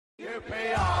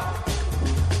QPR,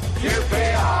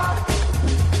 QPR,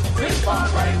 Brisbane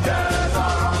Rangers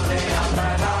are on the up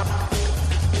and up.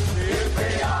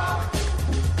 QPR,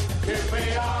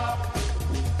 QPR,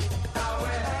 now we're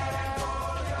heading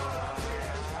for Europe.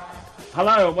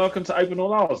 Hello and welcome to Open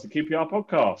All Hours, the QPR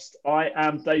podcast. I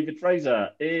am David Fraser.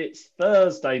 It's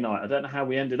Thursday night. I don't know how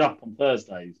we ended up on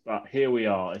Thursdays, but here we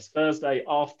are. It's Thursday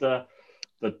after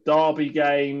the Derby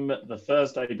game, the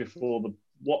Thursday before the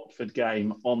Watford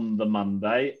game on the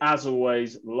Monday. As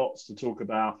always, lots to talk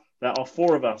about. There are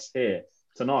four of us here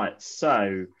tonight.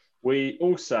 So we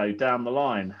also, down the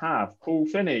line, have Paul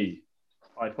Finney.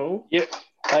 Hi, Paul. Yep.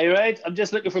 Hey, Red. I'm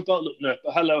just looking for a bottle opener.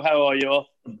 But hello, how are you all?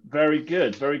 Very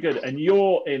good, very good. And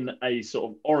you're in a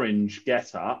sort of orange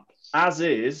get-up, as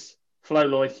is Flo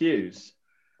Lloyd Hughes.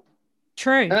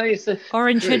 True.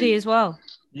 Orange hoodie as well.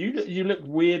 You look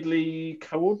weirdly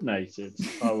coordinated,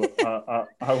 I would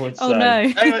say. Oh,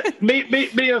 no. Anyway,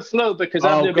 me and Flo, because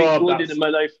I've never been coordinated in my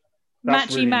life.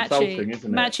 That's really Matchy. insulting,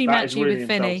 isn't it? Matchy with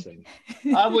Finney.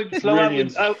 I wouldn't, Flo,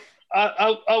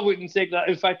 I wouldn't take that.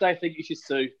 In fact, I think you should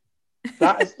sue.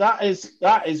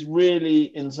 That is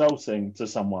really insulting to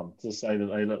someone to say that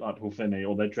they look like Paul Finney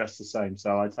or they're dressed the same.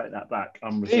 So I take that back.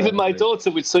 Even my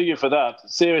daughter would sue you for that.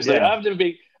 Seriously, Yeah.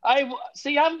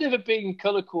 I've never been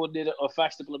colour coordinated or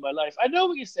fashionable in my life. I know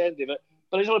what you're saying, David,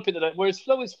 but I just want to put that out. Whereas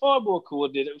Flo is far more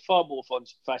coordinated and far more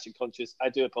fashion conscious. I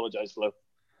do apologise, Flo.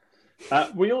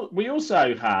 We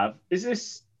also have, is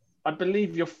this, I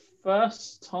believe, your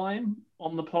first time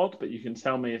on the pod, but you can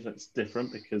tell me if it's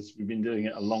different because we've been doing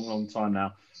it a long, long time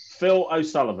now. Phil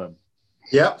O'Sullivan.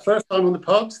 Yeah, first time on the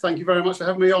pod. Thank you very much for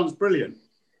having me on. It's brilliant.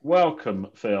 Welcome,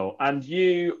 Phil. And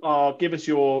give us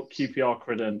your QPR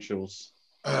credentials.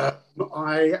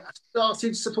 I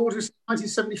started supporting in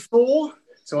 1974,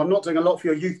 so I'm not doing a lot for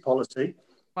your youth policy.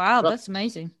 Wow, that's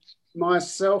amazing.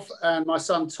 Myself and my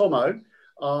son Tomo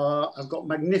have got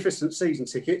magnificent season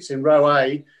tickets in row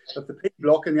A of the P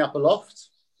block in the upper loft.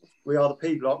 We are the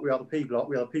P block, we are the P block,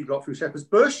 we are the P block through Shepherd's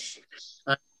Bush.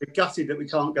 We're gutted that we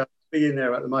can't go be in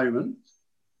there at the moment.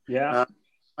 Yeah.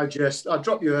 I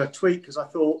dropped you a tweet because I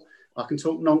thought I can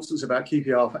talk nonsense about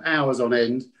QPR for hours on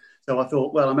end. So I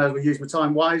thought, well, I may as well use my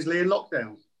time wisely in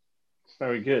lockdown.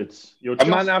 Very good. You're A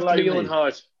man after your own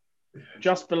heart.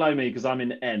 Just below me because I'm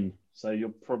in N. So you're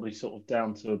probably sort of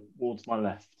down towards my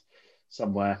left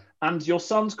somewhere. And your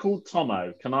son's called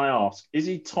Tomo. Can I ask, is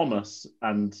he Thomas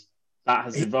and that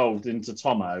has evolved into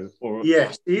Tomo? Or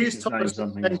yes, he is Thomas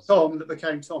that became Tom that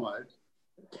became Tomo.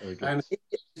 Very good. And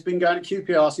he's been going to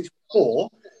QPR since 4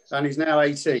 and he's now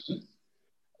 18.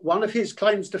 One of his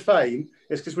claims to fame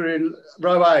is because we're in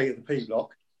row A of the P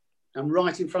block and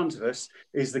right in front of us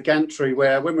is the gantry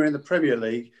where when we're in the Premier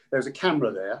League, there's a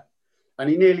camera there and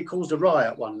he nearly caused a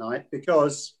riot one night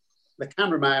because the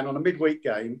cameraman on a midweek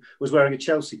game was wearing a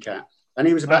Chelsea cap and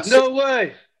he was about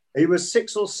He was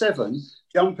 6 or 7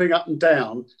 jumping up and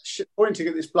down, pointing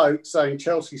at this bloke saying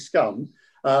Chelsea scum.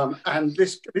 And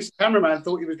this cameraman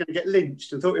thought he was going to get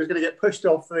lynched and thought he was going to get pushed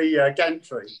off the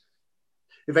gantry.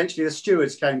 Eventually, the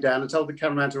stewards came down and told the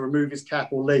cameraman to remove his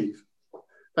cap or leave.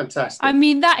 Fantastic. I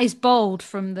mean, that is bold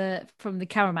from the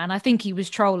cameraman. I think he was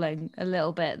trolling a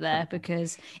little bit there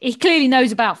because he clearly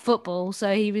knows about football,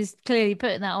 so he was clearly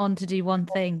putting that on to do one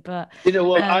thing. But you know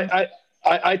what?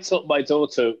 I taught my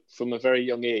daughter from a very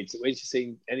young age that when she's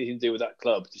seen anything to do with that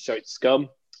club to shout scum,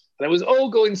 and it was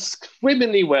all going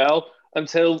swimmingly well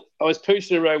until I was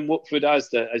pushing around Watford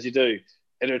Asda, as you do,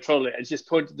 in a trolley, and she just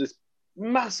pointed this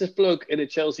massive bloke in a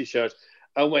Chelsea shirt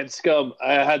and went scum.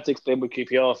 I had to explain with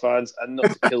QPR fans and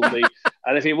not to kill me.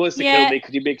 And if he was to kill me,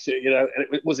 could you make sure,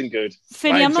 it wasn't good.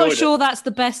 Finney, I'm not sure that's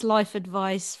the best life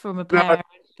advice from a parent,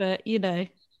 but Hey,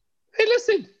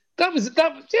 listen, it's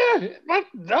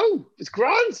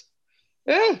grand.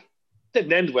 Yeah.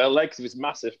 Didn't end well, because it was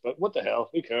massive, but what the hell?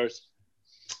 Who cares?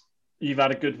 You've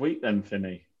had a good week then,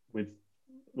 Finney, with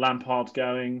Lampard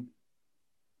going.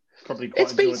 Probably quite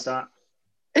enjoyed that.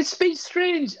 It's been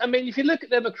strange. I mean, if you look at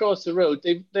them across the road,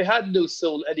 they had no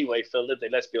soul anyway, Phil, did they?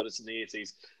 Let's be honest, in the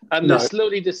 80s. And they're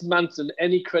slowly dismantling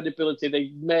any credibility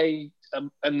they may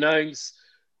announce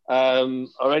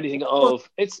or anything of.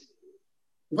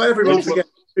 Well, everyone forget,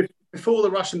 before the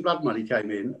Russian blood money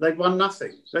came in, they'd won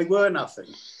nothing. They were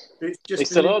nothing. It's just they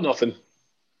still are nothing.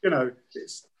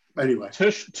 Anyway.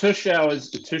 Tuchel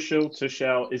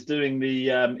is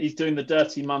doing the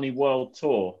Dirty Money World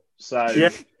Tour. So yeah,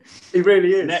 he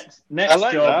really is. Next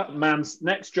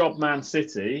job, Man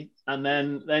City, and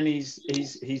then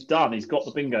he's done. He's got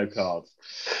the bingo card.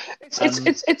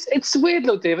 It's weird,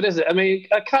 though, David, isn't it? I mean,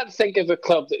 I can't think of a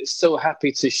club that is so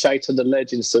happy to shite on the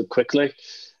legends so quickly.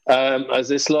 as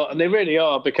this lot, and they really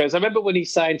are, because I remember when he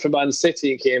signed for Man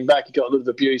City and came back, he got a lot of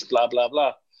abuse, blah blah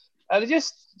blah, and they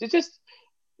just,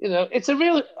 it's a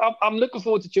real. I'm looking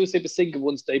forward to Jose Basinga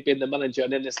once day being the manager,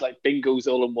 and then it's like bingos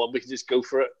all in one. We can just go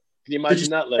for it. Can you imagine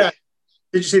that? Like,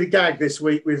 did you see the gag this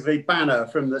week with the banner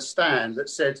from the stand that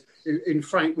said "In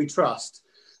Frank We Trust"?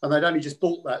 And they'd only just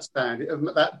bought that stand,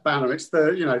 that banner. It's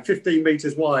 15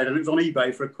 metres wide, and it was on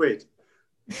eBay for £1.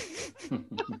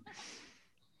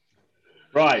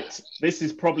 Right, this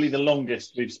is probably the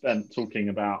longest we've spent talking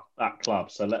about that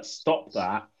club. So let's stop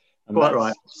that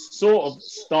and sort of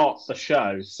start the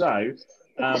show. So,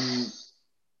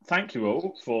 thank you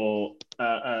all for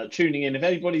tuning in. If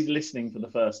anybody's listening for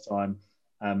the first time,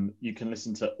 you can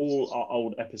listen to all our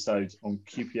old episodes on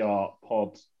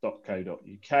qprpod.co.uk.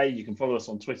 You can follow us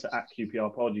on Twitter at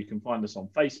qprpod. You can find us on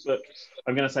Facebook.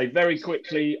 I'm going to say very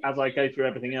quickly, as I go through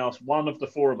everything else, one of the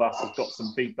four of us has got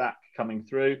some feedback coming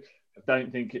through. I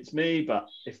don't think it's me, but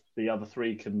if the other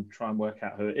three can try and work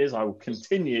out who it is, I will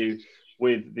continue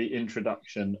with the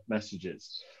introduction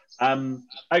messages.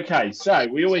 Okay, so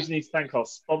we always need to thank our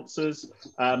sponsors.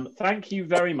 Thank you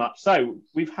very much. So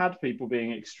we've had people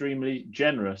being extremely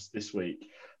generous this week,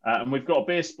 and we've got a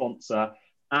beer sponsor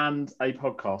and a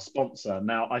podcast sponsor.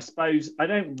 Now, I suppose I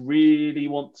don't really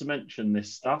want to mention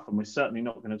this stuff, and we're certainly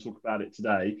not going to talk about it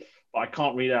today, but I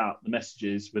can't read out the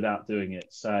messages without doing it.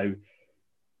 So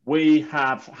we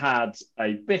have had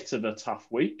a bit of a tough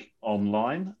week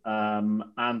online,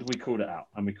 and we called it out.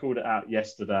 And we called it out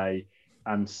yesterday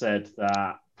and said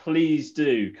that please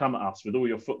do come at us with all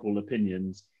your football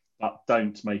opinions, but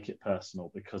don't make it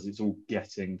personal, because it's all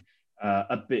getting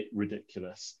a bit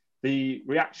ridiculous. The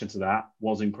reaction to that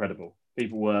was incredible.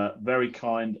 People were very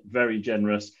kind, very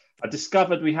generous. I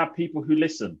discovered we have people who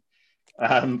listen.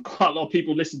 Quite a lot of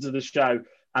people listen to the show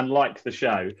and like the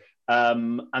show.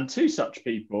 And two such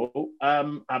people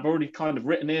have already kind of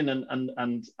written in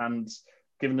and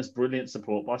given us brilliant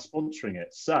support by sponsoring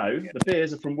it. So the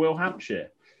beers are from Will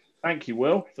Hampshire. Thank you,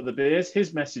 Will, for the beers.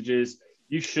 His message is,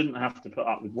 you shouldn't have to put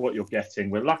up with what you're getting.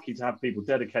 We're lucky to have people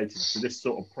dedicated to this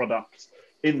sort of product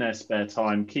in their spare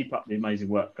time. Keep up the amazing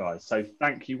work, guys. So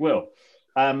thank you, Will.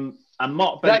 And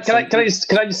Mark Benson, can I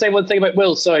just say one thing about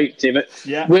Will? Sorry, David.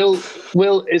 Yeah.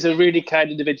 Will is a really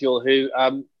kind individual who,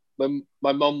 when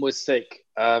my mum was sick,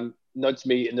 nudged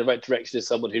me in the right direction as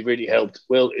someone who really helped.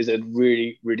 Will is a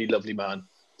really, really lovely man.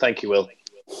 Thank you, Will.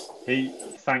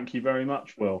 Thank you very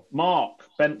much, Will. Mark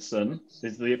Benson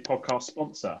is the podcast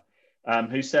sponsor,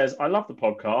 who says, I love the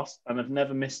podcast and have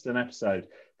never missed an episode.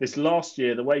 This last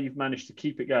year, the way you've managed to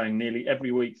keep it going nearly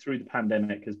every week through the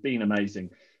pandemic has been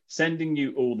amazing. Sending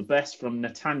you all the best from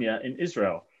Netanya in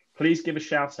Israel. Please give a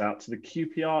shout out to the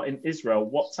QPR in Israel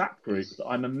WhatsApp group that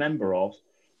I'm a member of,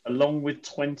 along with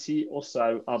 20 or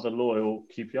so other loyal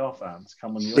QPR fans.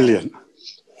 Come on, brilliant. Do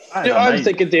you know what I'm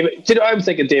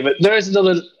thinking, David? There is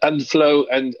another, and Flo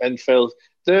and Phil,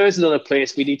 there is another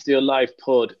place we need to do a live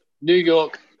pod. New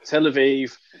York, Tel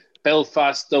Aviv,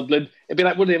 Belfast, Dublin. It'd be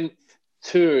like one of them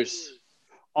tours.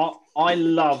 I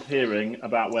love hearing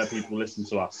about where people listen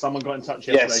to us. Someone got in touch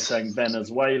yesterday saying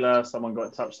Venezuela. Someone got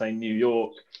in touch saying New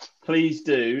York. Please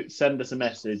do send us a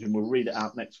message and we'll read it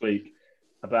out next week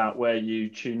about where you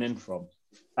tune in from.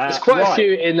 There's quite a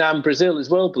few in Brazil as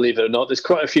well, believe it or not. There's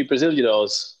quite a few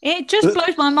Brazilians. It just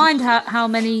blows my mind how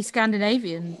many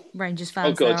Scandinavian Rangers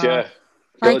fans there are. Yeah.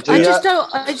 Like, I just don't.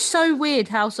 It's so weird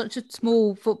how such a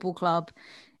small football club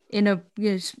in a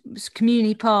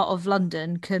community part of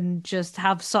London can just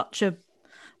have such a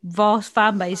vast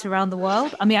fan base around the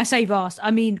world. I mean, I say vast,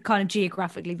 I mean kind of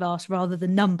geographically vast rather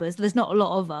than numbers. There's not a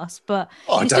lot of us, but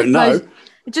I don't know.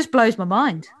 It just blows my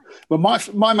mind. Well,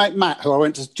 my mate Matt, who I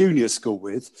went to junior school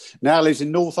with, now lives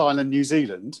in North Island, New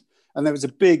Zealand, and there was a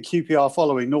big QPR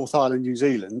following North Island, New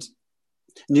Zealand.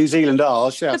 New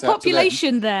Zealanders, shout out to them. The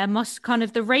population there must kind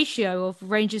of, the ratio of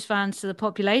Rangers fans to the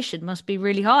population must be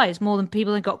really high. It's more than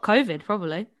people that got COVID,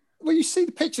 probably. Well, you see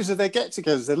the pictures of their get-togethers.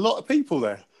 There's a lot of people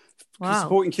there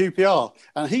supporting QPR.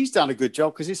 And he's done a good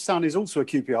job because his son is also a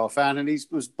QPR fan and he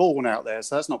was born out there,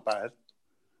 so that's not bad.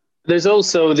 There's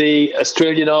also the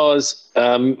Australian Oz.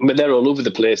 They're all over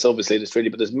the place, obviously, in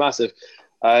Australia, but there's massive.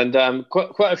 And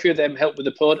quite a few of them help with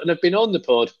the pod and have been on the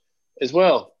pod as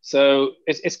well. So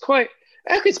it's quite...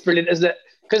 I think it's brilliant, isn't it?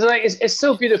 Because it's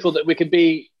so beautiful that we can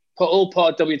be all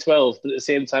part W12, but at the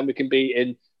same time we can be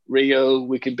in Rio,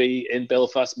 we can be in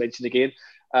Belfast, mentioned again,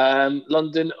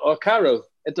 London or Cairo.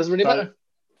 It doesn't really matter.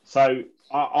 So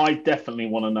I definitely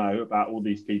want to know about all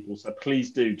these people. So please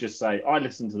do just say, I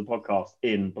listen to the podcast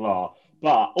in blah,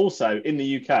 but also in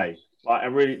the UK, like I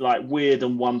really like weird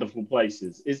and wonderful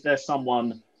places. Is there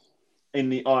someone in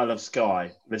the Isle of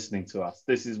Skye listening to us?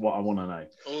 This is what I want to know.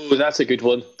 Oh, that's a good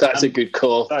one. That's a good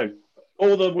call. So,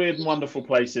 all the weird and wonderful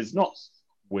places, not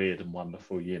weird and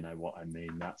wonderful, you know what I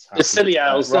mean. That's how The Silly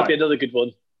Owls, that'd be another good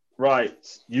one. Right,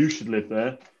 you should live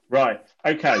there. Right,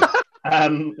 okay.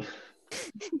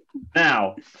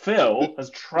 Now, Phil has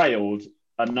trailed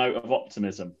a note of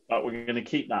optimism, but we're going to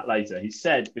keep that later. He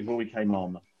said before we came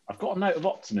on, I've got a note of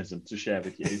optimism to share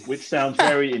with you, which sounds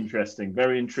very interesting,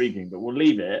 very intriguing, but we'll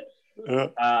leave it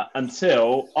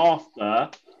until after.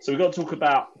 So we've got to talk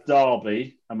about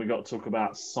Derby and we've got to talk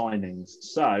about signings.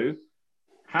 So,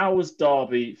 how was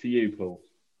Derby for you, Paul?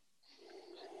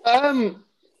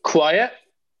 Quiet,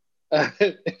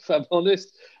 if I'm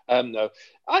honest. No.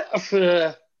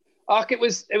 It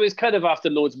was kind of after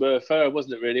Lord's Fair,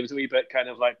 wasn't it, really? It was a wee bit kind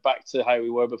of like back to how we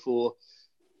were before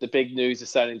the big news of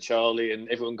signing Charlie and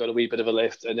everyone got a wee bit of a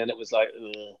lift. And then it was like,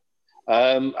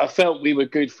 I felt we were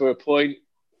good for a point.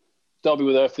 Derby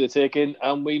were there for the taking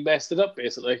and we messed it up,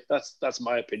 basically. That's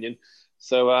my opinion.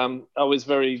 So I was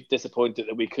very disappointed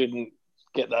that we couldn't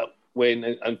get that win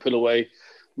and pull away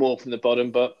more from the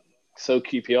bottom. But so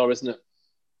QPR, isn't it?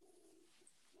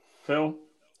 Phil?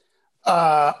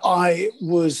 It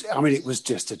was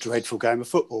just a dreadful game of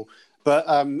football. But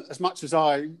as much as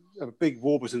I am a big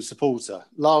Warburton supporter,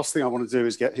 last thing I want to do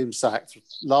is get him sacked.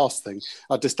 Last thing.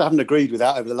 I just haven't agreed with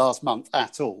that over the last month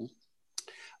at all.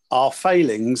 Our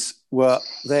failings were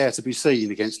there to be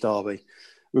seen against Derby.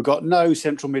 We've got no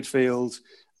central midfield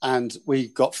and we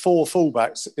got 4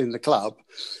 fullbacks in the club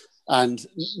and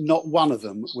not one of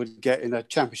them would get in a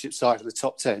championship side in the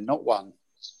top 10, not one.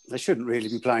 They shouldn't really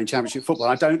be playing championship football.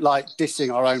 I don't like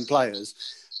dissing our own players,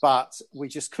 but we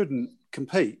just couldn't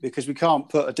compete because we can't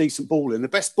put a decent ball in. The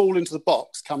best ball into the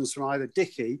box comes from either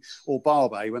Dickey or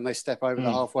Barbe when they step over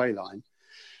the halfway line.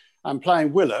 I'm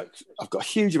playing Willock. I've got a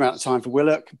huge amount of time for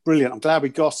Willock. Brilliant. I'm glad we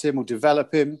got him. We'll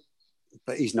develop him,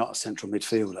 but he's not a central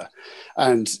midfielder.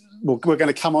 And we're going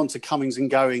to come on to comings and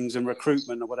goings and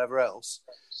recruitment and whatever else.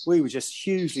 We were just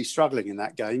hugely struggling in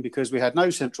that game because we had no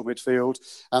central midfield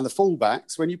and the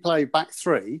fullbacks. When you play back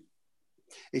three,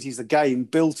 it is a game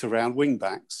built around wing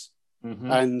backs,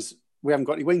 and we haven't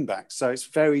got any wing backs, so it's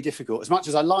very difficult. As much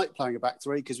as I like playing a back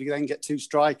three because we then get 2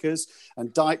 strikers,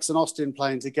 and Dykes and Austin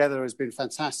playing together has been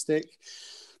fantastic.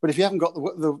 But if you haven't got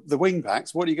the wing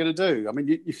backs, what are you going to do? I mean,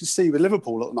 you can see with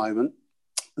Liverpool at the moment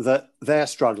that they're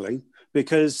struggling.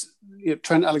 Because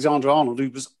Trent Alexander-Arnold, who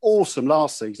was awesome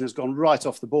last season, has gone right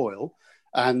off the boil.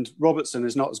 And Robertson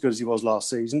is not as good as he was last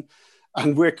season.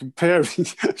 And we're comparing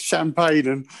champagne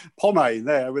and pomade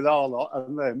there with our lot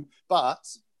and them. But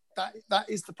that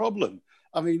is the problem.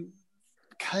 I mean,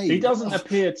 Kane... He doesn't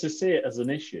appear to see it as an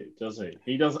issue, does he?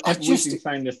 He doesn't... We've been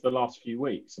saying this the last few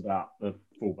weeks about the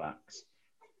fullbacks.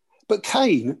 But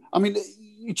Kane, I mean...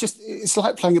 it's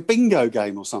like playing a bingo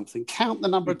game or something. Count the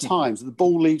number of times that the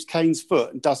ball leaves Kane's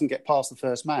foot and doesn't get past the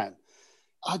first man.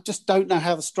 I just don't know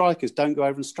how the strikers don't go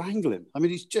over and strangle him. I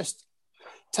mean, he's just...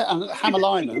 and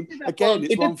Hammerlinen, again,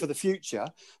 it's one for the future,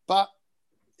 but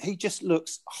he just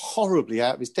looks horribly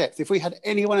out of his depth. If we had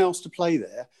anyone else to play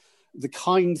there, the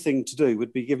kind thing to do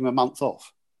would be give him a month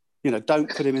off. Don't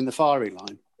put him in the firing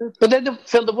line. But then,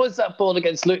 Phil, there was that ball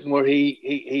against Luton where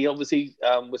he obviously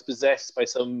was possessed by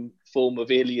some form of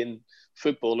alien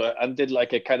footballer and did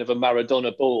like a kind of a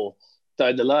Maradona ball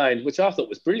down the line, which I thought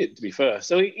was brilliant, to be fair.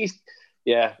 So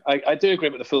I do agree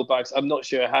with the fullbacks. I'm not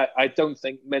sure how. I don't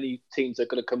think many teams are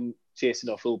going to come chasing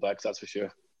our fullbacks, that's for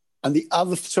sure. And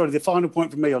the final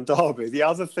point for me on Derby, the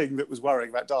other thing that was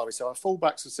worrying about Derby, so our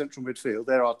fullbacks and central midfield,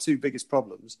 they're our 2 biggest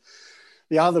problems.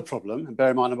 The other problem, and bear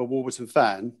in mind I'm a Warburton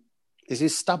fan, is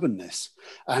his stubbornness.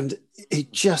 And he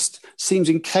just seems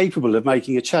incapable of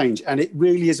making a change. And it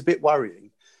really is a bit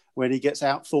worrying when he gets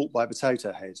out-thought by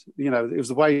Potato Head. It was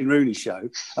the Wayne Rooney show.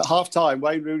 At half-time,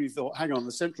 Wayne Rooney thought, hang on,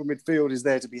 the central midfield is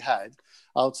there to be had.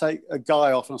 I'll take a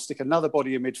guy off and I'll stick another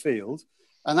body in midfield.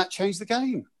 And that changed the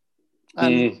game.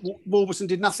 And Warburton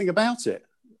did nothing about it.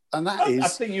 And I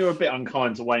think you were a bit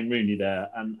unkind to Wayne Rooney there.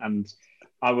 And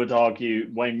I would argue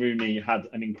Wayne Rooney had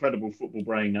an incredible football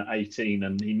brain at 18,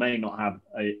 and he may not have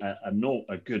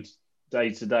a good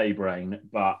day-to-day brain,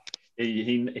 but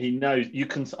he knows.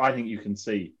 I think you can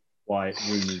see why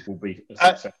Rooney will be a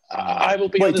success. I will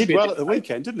be. Well, he did well at the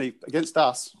weekend, didn't he, against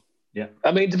us? Yeah.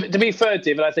 I mean, to be fair,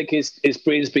 David, I think his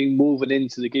brain's been moving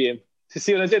into the game. To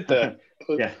see what I did there?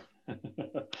 Yeah.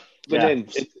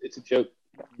 It's a joke.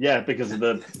 Yeah, because of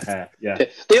the hair. Yeah.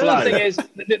 The other thing is,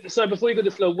 so before you go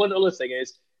to Flo, one other thing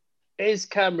is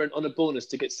Cameron on a bonus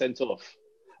to get sent off?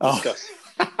 Discuss.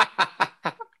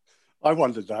 I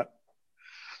wondered that.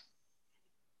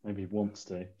 Maybe wants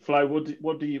to. Flo,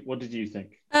 what did you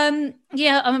think?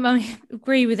 Yeah, I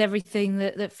agree with everything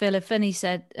that Phil and Finney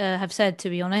have said. To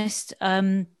be honest,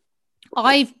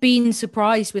 I've been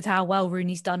surprised with how well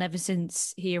Rooney's done ever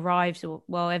since he arrived, or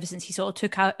well, ever since he sort of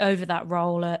took over that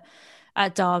role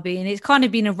at Derby, and it's kind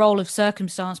of been a role of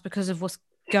circumstance because of what's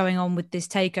going on with this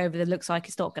takeover that looks like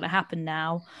it's not going to happen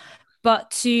now.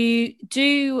 But to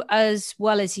do as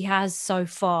well as he has so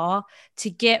far,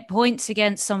 to get points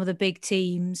against some of the big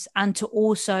teams, and to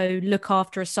also look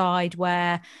after a side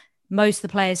where most of the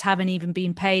players haven't even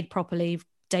been paid properly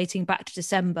dating back to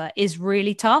December, is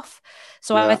really tough.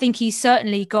 So I think he's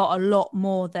certainly got a lot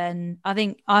more than, I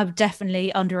think I've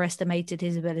definitely underestimated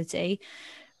his ability.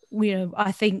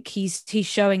 I think he's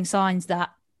showing signs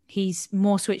that he's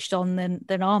more switched on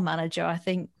than our manager. I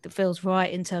think that feels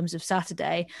right in terms of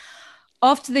Saturday.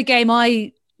 After the game,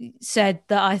 I said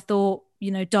that I thought,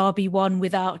 Derby won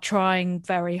without trying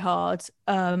very hard.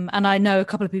 And I know a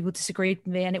couple of people disagreed with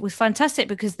me, and it was fantastic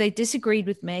because they disagreed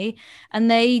with me and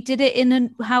they did it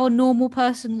in how a normal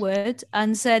person would,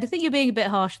 and said, I think you're being a bit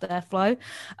harsh there, Flo.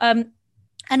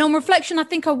 And on reflection, I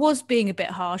think I was being a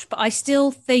bit harsh, but I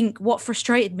still think what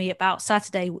frustrated me about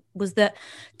Saturday was that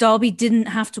Derby didn't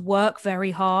have to work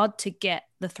very hard to get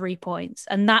the 3 points.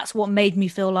 And that's what made me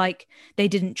feel like they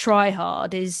didn't try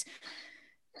hard, is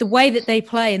the way that they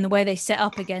play and the way they set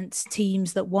up against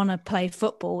teams that want to play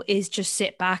football is just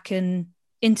sit back and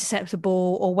intercept the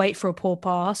ball or wait for a poor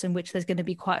pass, in which there's going to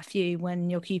be quite a few when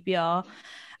you're QPR,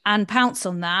 and pounce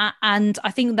on that. And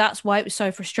I think that's why it was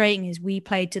so frustrating, is we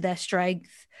played to their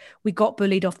strength. We got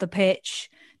bullied off the pitch.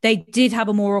 They did have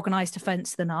a more organised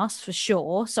defence than us, for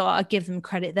sure. So I give them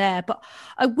credit there. But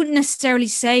I wouldn't necessarily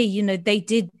say, they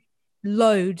did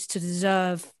loads to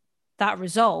deserve that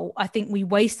result. I think we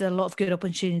wasted a lot of good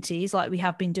opportunities, like we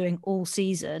have been doing all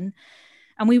season.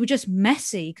 And we were just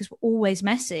messy, because we're always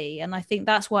messy. And I think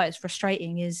that's why it's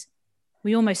frustrating, is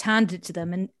we almost handed it to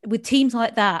them. And with teams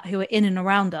like that who are in and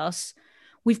around us,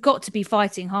 we've got to be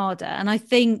fighting harder. And I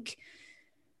think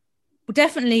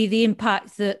definitely the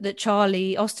impact that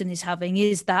Charlie Austin is having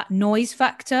is that noise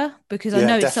factor, because I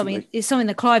know it's something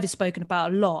that Clive has spoken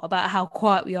about a lot, about how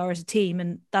quiet we are as a team.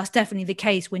 And that's definitely the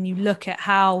case when you look at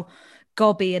how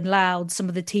gobby and loud some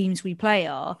of the teams we play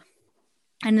are.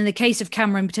 And in the case of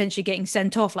Cameron potentially getting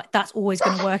sent off, like, that's always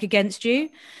going to work against you.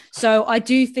 So I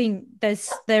do think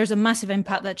there's a massive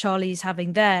impact that Charlie's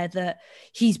having there, that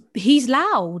he's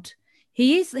loud.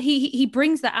 He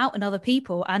brings that out in other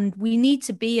people, and we need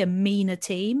to be a meaner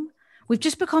team. We've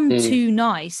just become too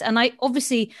nice. And I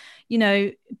obviously,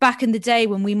 back in the day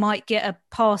when we might get a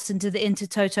pass into the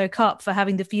Intertoto Cup for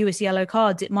having the fewest yellow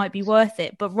cards, it might be worth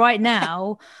it. But right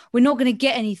now, we're not going to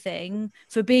get anything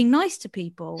for being nice to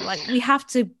people. Like, we have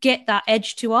to get that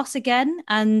edge to us again.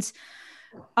 And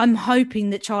I'm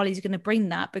hoping that Charlie's going to bring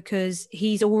that, because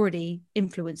he's already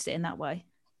influenced it in that way.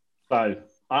 So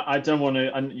I don't want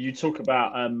to, and you talk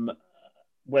about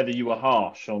whether you were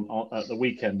harsh on at the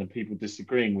weekend and people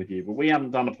disagreeing with you, but we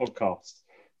haven't done a podcast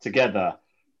together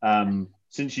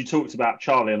since you talked about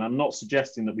Charlie. And I'm not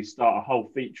suggesting that we start a whole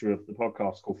feature of the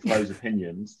podcast called Flo's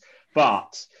Opinions,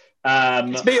 but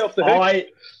it's me off the hook.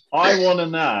 I want to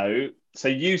know. So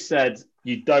you said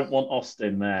you don't want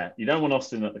Austin there. You don't want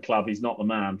Austin at the club. He's not the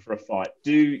man for a fight.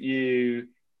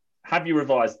 Have you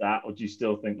revised that, or do you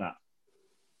still think that?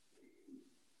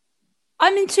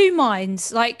 I'm in two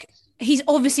minds. Like, he's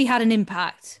obviously had an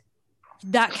impact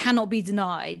that cannot be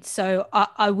denied. So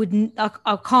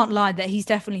I can't lie that he's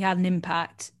definitely had an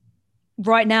impact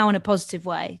right now in a positive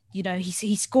way.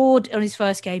 He scored on his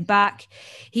first game back.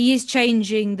 He is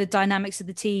changing the dynamics of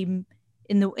the team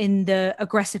in the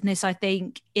aggressiveness, I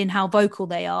think, in how vocal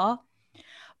they are.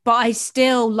 But I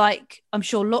still, like, I'm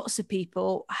sure lots of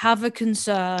people have a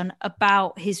concern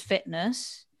about his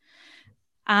fitness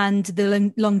and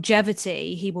the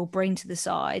longevity he will bring to the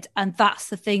side. And that's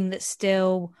the thing that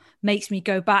still makes me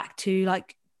go back to,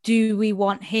 like, do we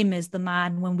want him as the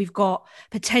man when we've got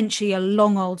potentially a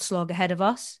long old slog ahead of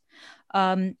us?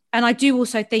 And I do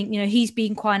also think, he's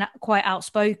been quite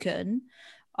outspoken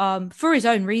for his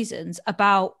own reasons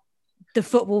about the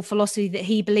football philosophy that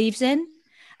he believes in.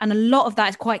 And a lot of that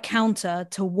is quite counter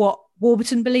to what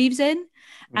Warburton believes in.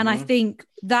 And I think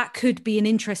that could be an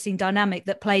interesting dynamic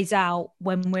that plays out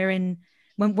when we're in,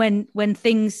 when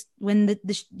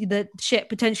the shit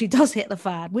potentially does hit the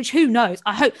fan, which who knows?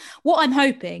 What I'm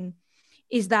hoping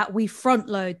is that we front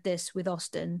load this with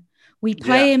Austin. We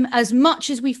play him as much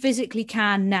as we physically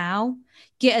can now,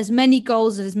 get as many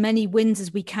goals and as many wins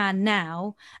as we can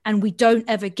now, and we don't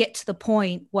ever get to the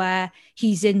point where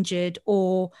he's injured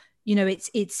or,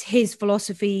 it's his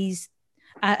philosophies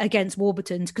against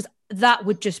Warburton's. Because that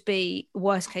would just be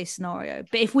worst case scenario.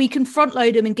 But if we can front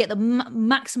load him and get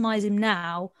maximise him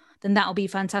now, then that'll be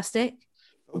fantastic.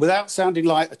 Without sounding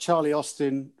like a Charlie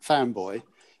Austin fanboy,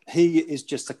 he is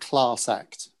just a class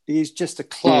act. He's just a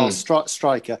class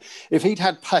striker. If he'd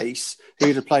had pace,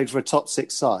 he'd have played for a top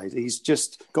 6 side. He's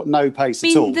just got no pace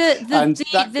at all.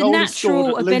 The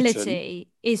natural ability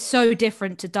is so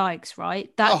different to Dykes,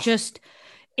 right? Just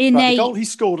innate. The goal he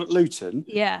scored at Luton,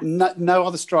 no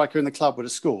other striker in the club would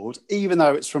have scored, even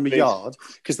though it's from a yard,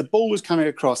 because the ball was coming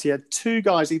across. He had 2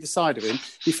 guys either side of him.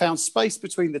 He found space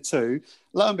between the 2.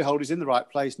 Lo and behold, he's in the right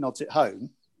place, nods it home.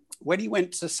 When he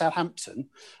went to Southampton,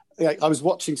 I was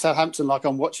watching Southampton like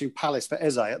I'm watching Palace for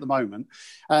Eze at the moment.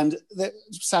 And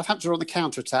Southampton are on the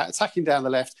counter-attack, attacking down the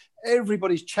left.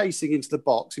 Everybody's chasing into the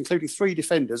box, including 3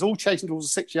 defenders, all chasing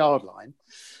towards the 6-yard line.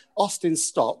 Austin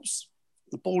stops.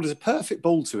 The ball is a perfect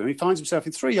ball to him. He finds himself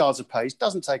in 3 yards of pace,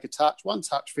 doesn't take a touch, 1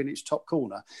 touch finish, top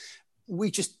corner.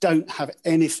 We just don't have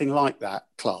anything like that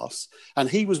class. And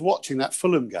he was watching that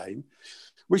Fulham game.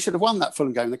 We should have won that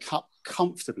Fulham game in the Cup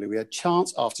comfortably. We had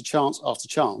chance after chance after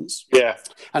chance. Yeah.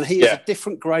 And he is a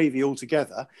different gravy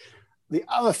altogether. The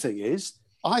other thing is,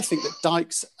 I think that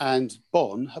Dykes and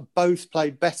Bon have both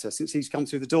played better since he's come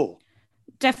through the door.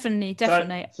 Definitely.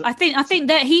 I think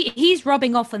that he's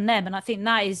rubbing off on them, and I think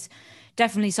that is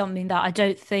definitely something that I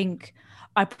don't think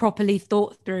I properly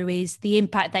thought through, is the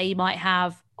impact that he might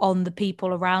have on the people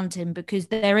around him, because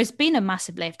there has been a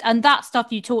massive lift. And that stuff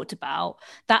you talked about,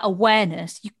 that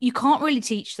awareness, you can't really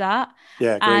teach that.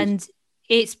 Yeah, and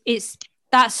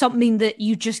that's something that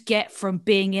you just get from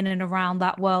being in and around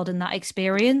that world and that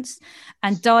experience.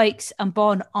 And Dykes and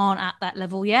Bon aren't at that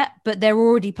level yet, but they're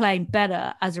already playing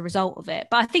better as a result of it.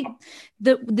 But I think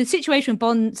the situation with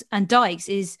Bon and Dykes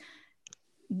is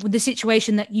the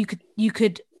situation that you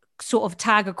could sort of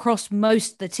tag across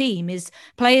most of the team, is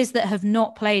players that have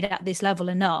not played at this level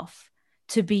enough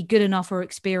to be good enough or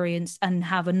experienced and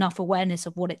have enough awareness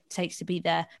of what it takes to be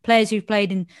there. Players who've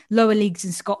played in lower leagues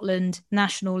in Scotland,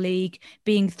 National League,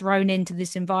 being thrown into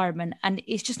this environment, and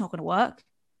it's just not going to work.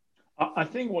 I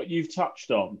think what you've touched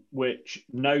on, which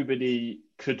nobody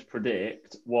could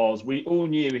predict, was we all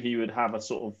knew he would have a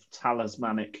sort of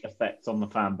talismanic effect on the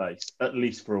fan base, at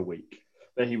least for a week,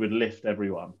 that he would lift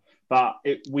everyone. But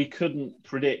we couldn't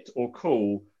predict or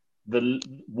call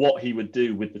what he would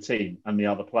do with the team and the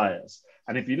other players.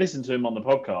 And if you listen to him on the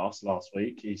podcast last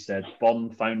week, he said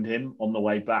Bond phoned him on the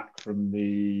way back from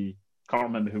can't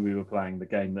remember who we were playing, the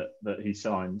game that he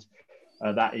signed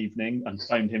that evening, and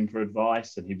phoned him for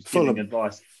advice. And he was giving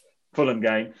advice, Fulham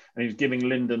game, and he was giving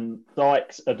Lyndon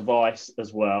Dykes advice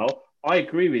as well. I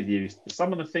agree with you.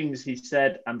 Some of the things he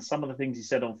said and some of the things he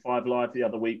said on 5 Live the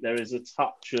other week, there is a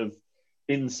touch of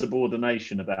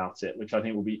insubordination about it, which I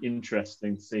think will be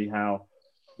interesting to see how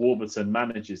Warburton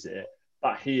manages it.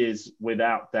 But he is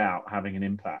without doubt having an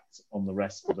impact on the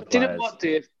rest of the players. Do you know what,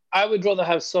 Dave? I would rather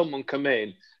have someone come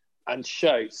in and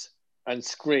shout and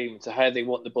scream to how they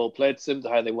want the ball played to them, to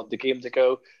how they want the game to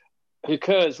go. Who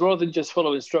cares? Rather than just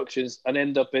follow instructions and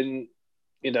end up in,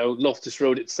 Loftus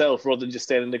Road itself, rather than just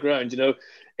staying on the ground.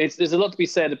 There's a lot to be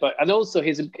said about, and also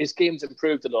his game's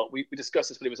improved a lot. We discussed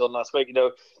this when he was on last week.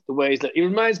 The ways that he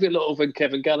reminds me a lot of when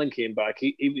Kevin Gallen came back.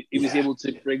 He was able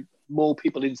to bring more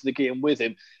people into the game with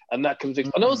him, and that comes.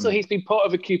 And also, he's been part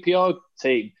of a QPR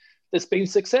team that's been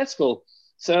successful.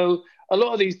 So a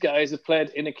lot of these guys have played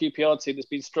in a QPR team that's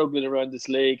been struggling around this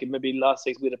league, and maybe last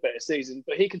season we had a better season.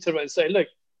 But he can turn around and say, "Look,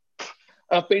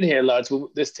 I've been here, lads.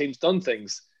 Well, this team's done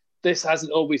things. This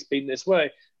hasn't always been this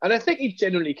way." And I think he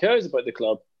genuinely cares about the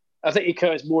club. I think he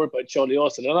cares more about Charlie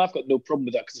Austin. And I've got no problem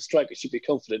with that, because a striker should be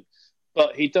confident.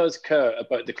 But he does care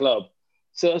about the club.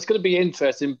 So it's going to be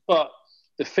interesting. But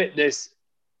the fitness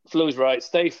flows right.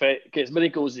 Stay fit. Get as many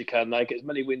goals as you can now. Get as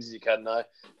many wins as you can now.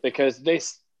 Because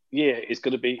this year is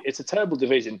going to be... It's a terrible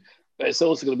division. But it's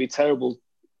also going to be terrible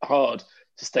hard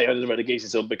to stay out of the relegation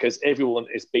zone, because everyone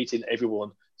is beating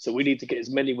everyone. So we need to get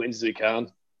as many wins as we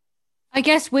can. I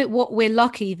guess we're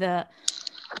lucky that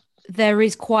there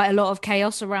is quite a lot of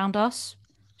chaos around us.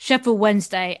 Sheffield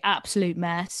Wednesday, absolute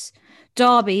mess.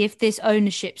 Derby, if this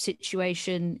ownership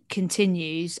situation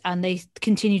continues and they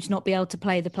continue to not be able to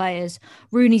play the players,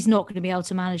 Rooney's not going to be able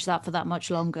to manage that for that much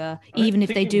longer, even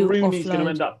if they do Rooney's offload. going to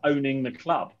end up owning the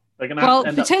club. They're going to have to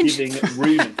end up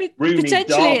giving Rooney potentially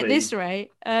Derby. At this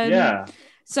rate. Yeah.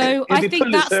 So I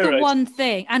think that's the one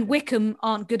thing. And Wickham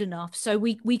aren't good enough. So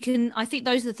we can, I think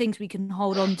those are the things we can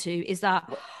hold on to, is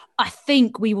that I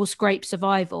think we will scrape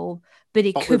survival, but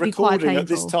it could be quite painful. We're recording at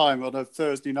this time on a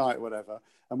Thursday night or whatever,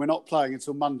 and we're not playing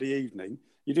until Monday evening.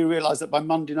 You do realise that by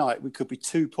Monday night we could be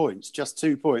 2 points, just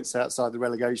 2 points outside the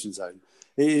relegation zone.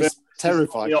 It is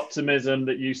terrified. The optimism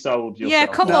that you sold yourself. Yeah,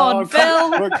 come No, on, I'm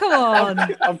Phil. coming- Come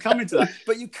on. I'm coming to that.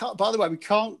 But you can't. By the way, we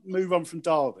can't move on from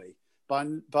Derby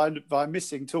by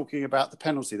missing talking about the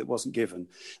penalty that wasn't given.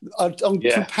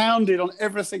 Compounded on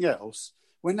everything else,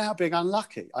 we're now being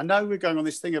unlucky. I know we're going on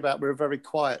this thing about we're a very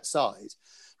quiet side,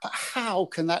 but how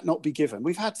can that not be given?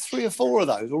 We've had 3 or 4 of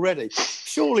those already.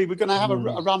 Surely we're going to have a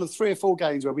run of 3 or 4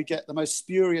 games where we get the most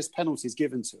spurious penalties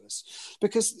given to us,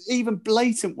 because even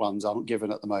blatant ones aren't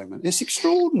given at the moment. It's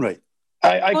extraordinary.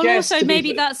 I guess. Also,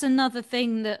 maybe that's another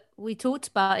thing that we talked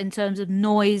about in terms of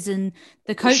noise and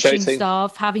the coaching Shouting.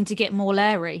 staff having to get more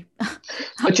Larry.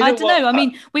 But you I know don't what? know. I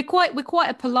mean, we're quite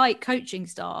a polite coaching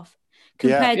staff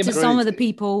compared Yeah, to agreed. some of the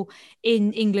people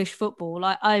in English football.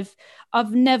 Like I've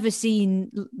never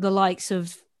seen the likes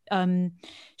of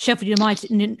Sheffield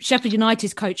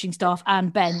United's coaching staff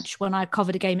and bench when I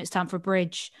covered a game at Stamford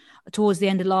Bridge towards the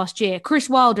end of last year. Chris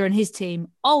Wilder and his team,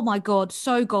 oh my God,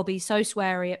 so gobby, so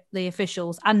sweary at the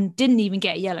officials, and didn't even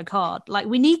get a yellow card. Like,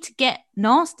 we need to get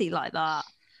nasty like that.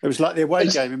 It was like the away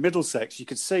game in Middlesex. You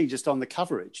could see just on the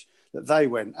coverage that they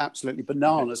went absolutely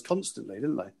bananas constantly,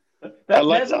 didn't they? I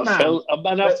like that, Phil. A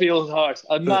man after your heart.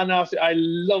 A man after. I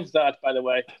love that, by the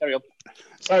way. Carry on.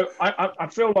 So I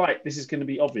feel like this is going to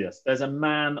be obvious. There's a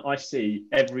man I see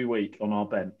every week on our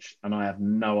bench, and I have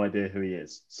no idea who he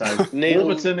is. So Neil.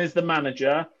 Warburton is the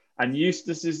manager, and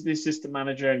Eustace is the assistant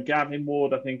manager, and Gavin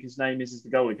Ward, I think his name is the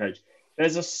goalie coach.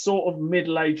 There's a sort of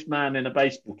middle-aged man in a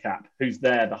baseball cap who's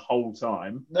there the whole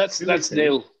time. That's Who is he?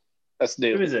 Neil. That's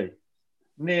Neil. Who is he?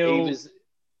 Neil. He was.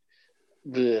 I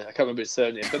can't remember his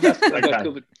surname, but that's because Okay. I've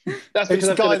covered. That's It's because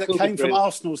the I've guy covered that Cooper came from Bridge.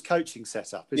 Arsenal's coaching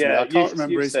setup, isn't Yeah, it? I can't you've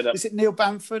remember his... set up. Is it Neil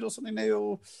Bamford or something?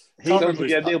 Neil...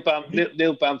 Yeah, Neil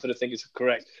Bamford, I think is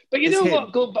correct. But you It's know him.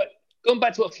 what? Going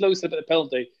back to what Flo said about the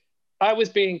penalty, I was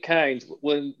being kind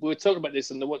when we were talking about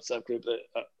this in the WhatsApp group that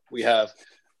we have.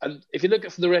 And if you look at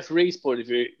it from the referee's point of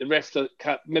view, the ref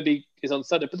maybe is on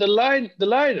Sunday, but the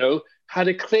lino had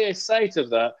a clear sight of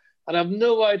that, and I have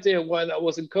no idea why that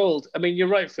wasn't called. I mean, you're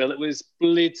right, Phil. It was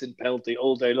blatant penalty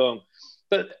all day long,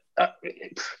 but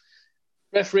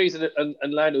referees and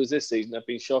linos this season have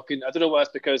been shocking. I don't know why it's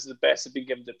because the best have been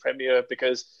given the Premier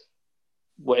because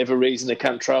whatever reason they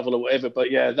can't travel or whatever.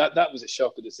 But yeah, that was a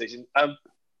shocking decision.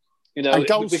 You know, And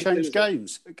goals change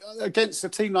games. Against a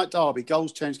team like Derby,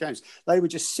 goals change games. They were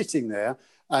just sitting there,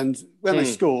 and when they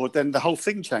scored, then the whole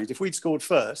thing changed. If we'd scored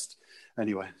first,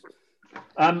 anyway.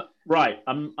 Right,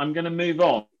 I'm going to move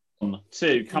on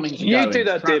to coming to You going do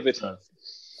that, David. So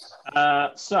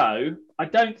I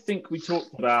don't think we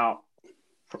talked about,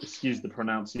 excuse the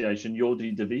pronunciation,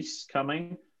 Jordi de Vries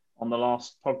coming on the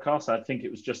last podcast. I think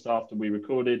it was just after we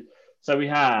recorded. So we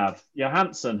have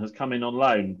Johansson has come in on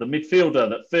loan, the midfielder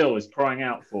that Phil is crying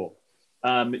out for.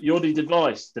 Jordi de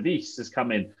Vries has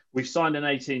come in. We've signed an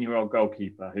 18-year-old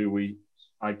goalkeeper who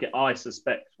I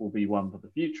suspect will be one for the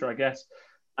future, I guess.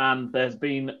 And there's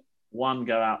been one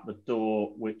go out the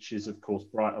door, which is, of course,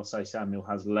 Bright Osayi-Samuel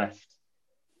has left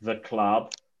the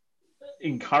club.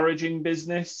 Encouraging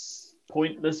business,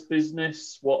 pointless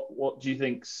business. What do you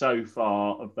think so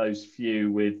far of those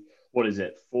few with, 4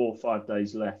 or 5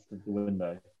 days left of the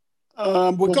window?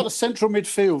 We've got a central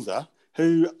midfielder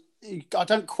who I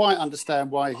don't quite understand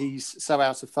why he's so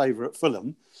out of favour at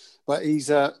Fulham, but he's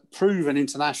a proven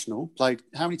international, played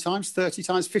how many times? 30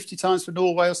 times, 50 times for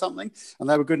Norway or something, and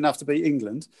they were good enough to beat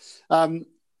England. And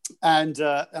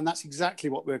that's exactly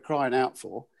what we're crying out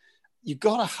for. You've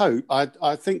got to hope.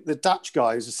 I think the Dutch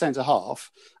guy who's a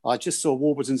centre-half, I just saw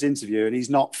Warburton's interview and he's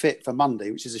not fit for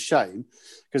Monday, which is a shame,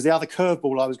 because the other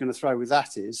curveball I was going to throw with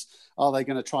that is, are they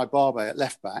going to try Barbe at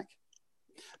left-back?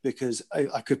 Because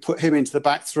I could put him into the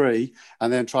back three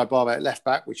and then try Barbe at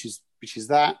left-back, which is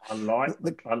that. I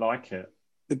like it.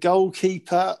 The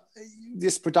goalkeeper,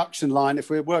 this production line,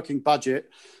 if we're working budget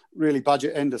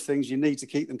end of things, you need to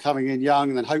keep them coming in young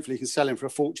and then hopefully you can sell him for a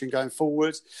fortune going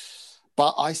forwards.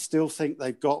 But I still think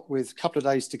they've got, with a couple of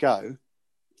days to go,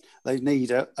 they need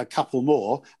a couple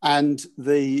more. And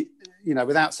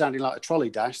without sounding like a trolley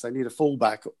dash, they need a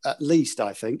fullback at least,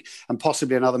 I think, and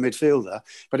possibly another midfielder.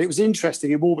 But it was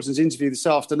interesting in Warburton's interview this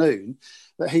afternoon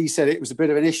that he said it was a bit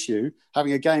of an issue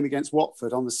having a game against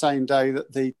Watford on the same day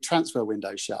that the transfer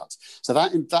window shut. So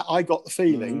that I got the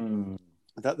feeling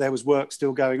that there was work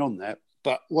still going on there.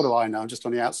 But what do I know? I'm just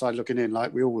on the outside looking in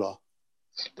like we all are.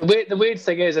 The weird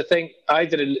thing is, I think I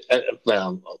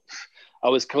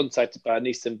was contacted by an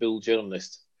Istanbul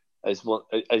journalist, as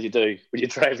you do when you're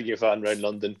driving your van around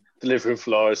London, delivering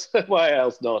flowers. Why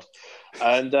else not?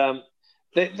 And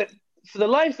for the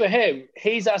life of him,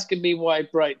 he's asking me why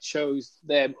Bright chose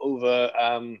them over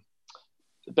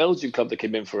the Belgian club that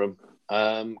came in for him,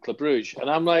 Club Brugge. And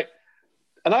I'm like,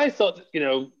 And I thought,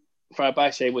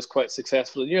 Fenerbahce was quite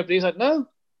successful in Europe. But he's like, no,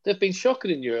 they've been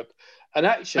shocking in Europe. And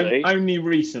actually... Only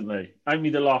recently. Only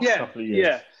the last couple of years.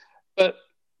 Yeah. But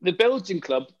the Belgian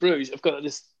club, Bruges, have got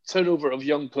this turnover of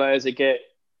young players. They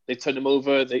turn them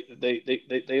over.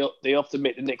 They often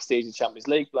make the next stage in Champions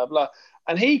League, blah, blah.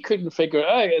 And he couldn't figure it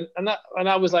out. And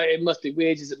I was like, it must be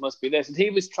wages, it must be this. And he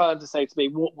was trying to say to me,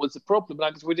 what was the problem?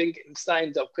 Because we didn't get him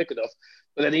signed up quick enough.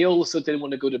 But then he also didn't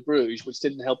want to go to Bruges, which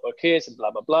didn't help our case and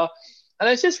blah, blah, blah. And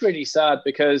it's just really sad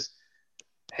because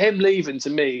him leaving, to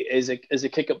me, is a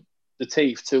kick up the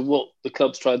teeth to what the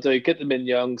club's trying to do. Get them in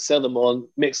young, sell them on,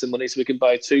 make some money so we can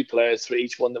buy 2 players for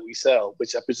each one that we sell,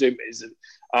 which I presume is,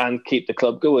 and keep the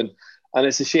club going. And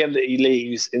it's a shame that he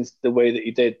leaves in the way that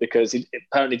he did because he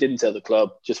apparently didn't tell the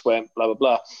club, just went blah, blah,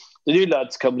 blah. The new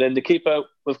lads coming in, the keeper,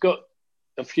 we've got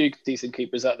a few decent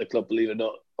keepers at the club, believe it or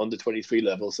not, on the 23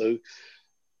 level. So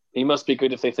he must be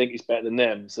good if they think he's better than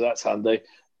them. So that's handy.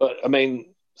 But,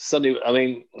 Sonny,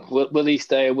 will he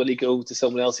stay or will he go to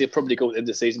someone else? He'll probably go at the end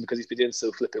of the season because he's been doing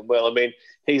so flipping well.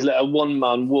 He's like a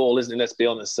one-man wall, isn't he? Let's be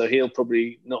honest. So he'll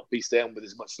probably not be staying with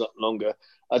us much longer.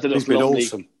 I don't know. He's been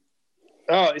awesome.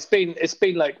 Oh, it's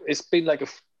been like a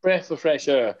breath of fresh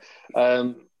air.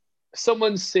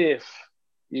 Someone's safe.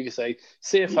 You could say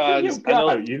safe hands.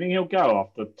 You think he'll go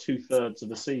after 2/3 of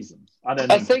the season?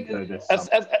 I think he'll go this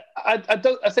summer.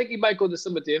 I think he might go to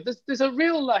summer, Dave. There's a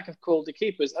real lack of quality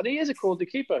keepers, and he is a quality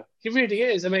keeper. He really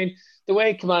is. The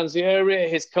way he commands the area,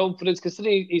 his confidence,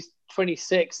 considering he's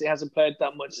 26, he hasn't played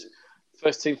that much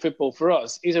first team football for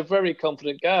us. He's a very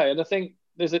confident guy, and I think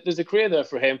there's a career there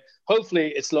for him.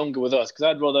 Hopefully, it's longer with us because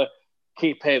I'd rather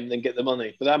keep him than get the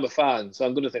money. But I'm a fan, so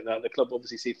I'm going to think that the club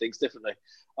obviously see things differently.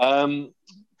 Flo,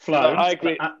 I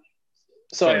agree.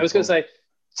 Sorry, I was going to say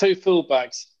 2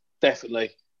 fullbacks,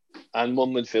 definitely, and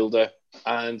 1 midfielder,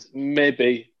 and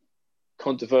maybe,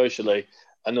 controversially,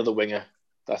 another winger.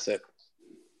 That's it.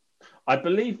 I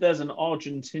believe there's an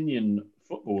Argentinian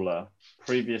footballer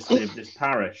previously of this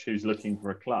parish who's looking for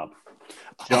a club.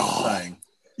 Just saying.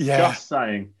 Yeah. Just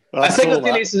saying. I think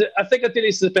Adilis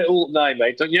is a bit old now,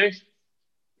 mate, don't you?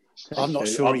 I'm not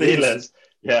sure he is.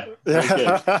 Yeah, very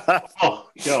good. Oh,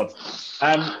 God.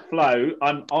 Flo,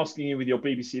 I'm asking you with your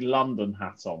BBC London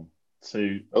hat on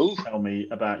to tell me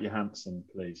about Johansson,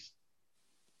 please.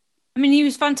 He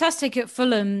was fantastic at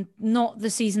Fulham, not the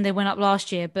season they went up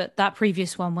last year, but that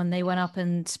previous one when they went up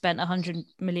and spent 100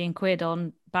 million quid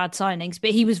on bad signings.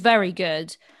 But he was very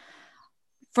good.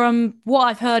 From what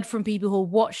I've heard from people who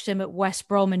watched him at West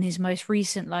Brom in his most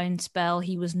recent loan spell,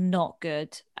 he was not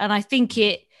good. And I think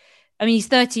he's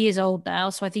 30 years old now,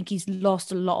 so I think he's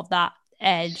lost a lot of that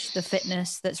edge, the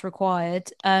fitness that's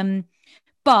required.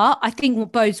 But I think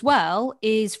what bodes well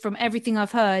is, from everything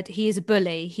I've heard, he is a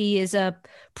bully. He is a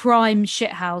prime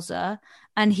shithouser,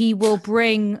 and he will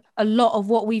bring a lot of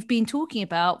what we've been talking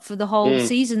about for the whole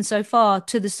season so far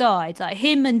to the side. Like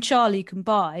him and Charlie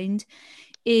combined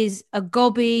is a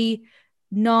gobby,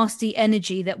 nasty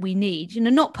energy that we need.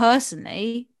 Not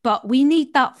personally, but we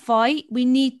need that fight. We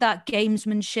need that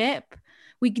gamesmanship.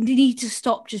 We need to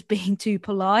stop just being too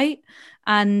polite.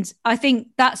 And I think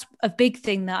that's a big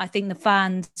thing that I think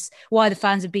why the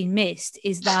fans have been missed,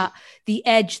 is that the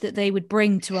edge that they would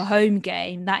bring to a home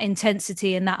game, that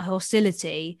intensity and that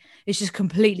hostility is just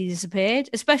completely disappeared,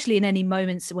 especially in any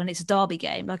moments when it's a derby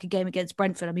game, like a game against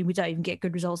Brentford. We don't even get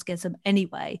good results against them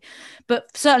anyway.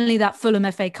 But certainly that Fulham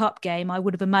FA Cup game, I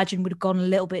would have imagined would have gone a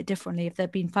little bit differently if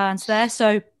there'd been fans there.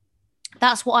 So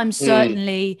that's what I'm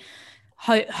certainly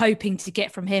hoping to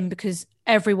get from him, because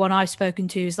everyone I've spoken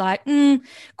to is like,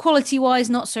 quality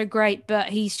wise, not so great, but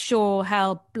he's sure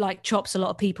how chops a lot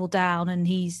of people down and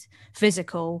he's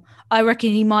physical. I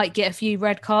reckon he might get a few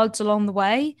red cards along the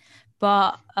way,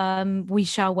 but we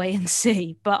shall wait and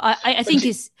see. But I think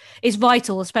it's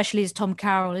vital, especially as Tom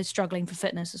Carroll is struggling for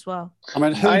fitness as well. Who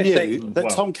knew that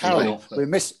Tom Carroll,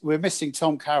 we're missing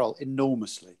Tom Carroll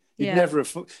enormously. You'd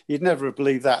never have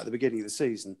believed that at the beginning of the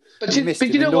season. But you missed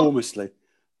him enormously.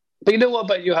 But you know what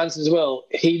about Johansson as well?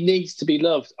 He needs to be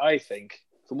loved, I think,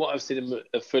 from what I've seen him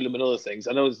at Fulham and other things.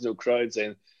 I know there's no crowds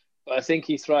in, but I think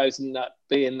he thrives in that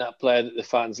being that player that the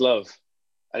fans love.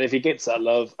 And if he gets that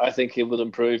love, I think he will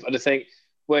improve. And I think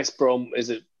West Brom it's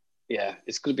going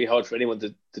to be hard for anyone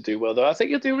to do well, though. I think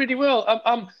he'll do really well.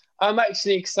 I'm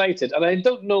actually excited, and I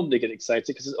don't normally get excited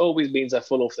because it always means I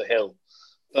fall off the hill.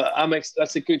 But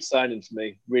that's a good signing for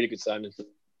me. Really good signing.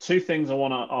 2 things I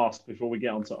want to ask before we get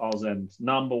on to R's end.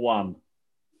 Number 1,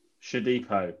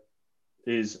 Shodipo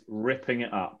is ripping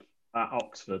it up at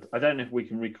Oxford. I don't know if we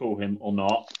can recall him or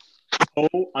not.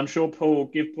 Paul, I'm sure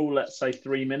give Paul, let's say,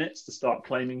 3 minutes to start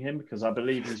claiming him, because I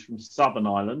believe he's from Southern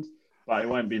Ireland. but it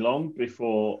won't be long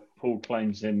before Paul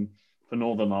claims him for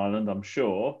Northern Ireland, I'm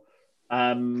sure.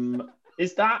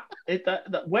 Where's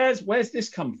this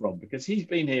come from? Because he's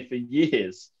been here for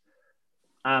years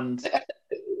and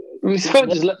He's not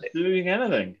doing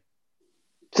anything.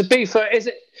 To be fair, it's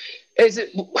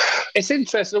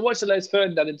interesting. I watched the Les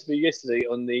Ferdinand interview yesterday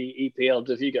on the EPL.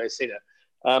 Have you guys seen it?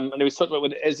 And he was talking about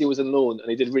when Ezzy was on loan and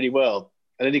he did really well.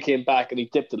 And then he came back and he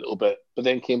dipped a little bit, but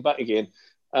then came back again.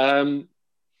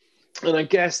 And I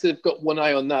guess they've got one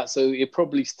eye on that, so he'll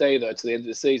probably stay there to the end of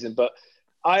the season. But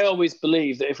I always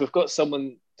believe that if we've got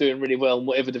someone doing really well in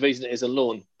whatever division it is on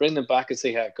loan, bring them back and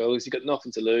see how it goes. You've got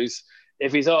nothing to lose.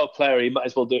 If he's our player, he might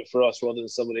as well do it for us rather than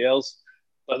somebody else.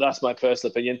 But that's my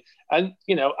personal opinion. And,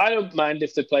 I don't mind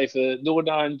if they play for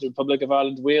Northern Ireland, Republic of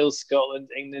Ireland, Wales, Scotland,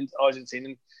 England,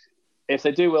 Argentina. If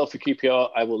they do well for QPR,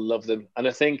 I will love them. And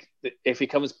I think that if he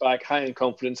comes back high in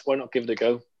confidence, why not give it a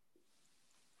go?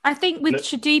 I think with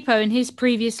Shodipo in his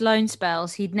previous loan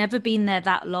spells, he'd never been there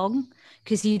that long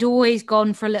because he'd always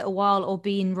gone for a little while or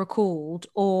been recalled,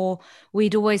 or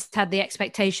we'd always had the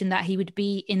expectation that he would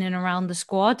be in and around the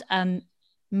squad. And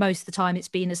most of the time it's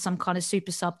been as some kind of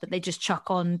super sub that they just chuck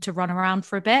on to run around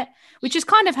for a bit, which is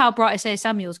kind of how Bright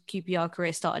Osayi-Samuel's QPR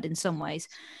career started in some ways.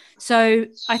 So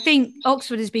I think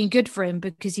Oxford has been good for him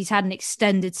because he's had an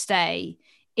extended stay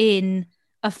in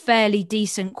a fairly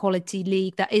decent quality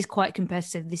league that is quite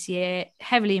competitive this year,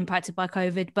 heavily impacted by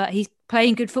COVID, but he's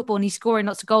playing good football and he's scoring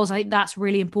lots of goals. I think that's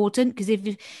really important because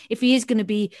if he is going to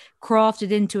be crafted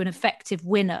into an effective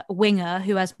winger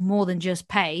who has more than just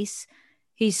pace,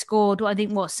 he's scored,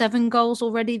 7 goals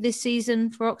already this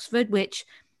season for Oxford, which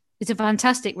is a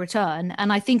fantastic return.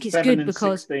 And I think it's good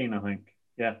because 16, I think.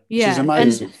 Yeah. Yeah. Which is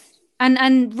amazing.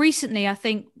 And recently, I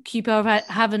think QPR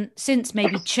haven't, since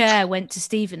maybe Chair went to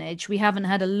Stevenage, we haven't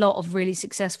had a lot of really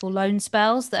successful loan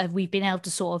spells that we've been able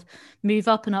to sort of move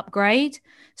up and upgrade.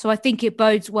 So I think it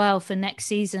bodes well for next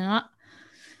season.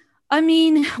 I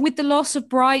mean, with the loss of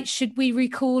Bright, should we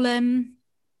recall him?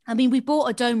 I mean, we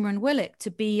bought Adoma and Willock to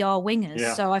be our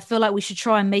wingers, so I feel like we should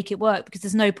try and make it work because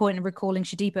there's no point in recalling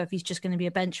Shodipo if he's just going to be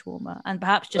a bench warmer, and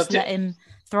perhaps just let him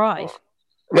thrive.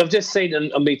 Well, I've just seen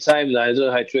on my timeline, I don't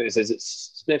know how true it is,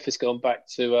 Smith has gone back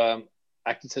to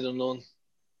Accrington on loan.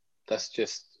 That's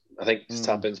just, I think, just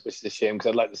happens, which is a shame because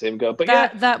I'd like to see him go. But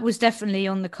that was definitely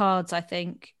on the cards, I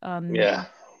think.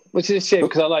 Which is a shame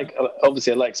because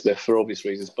I like Smith for obvious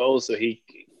reasons, but also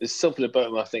there's something about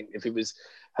him. I think if he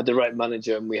had the right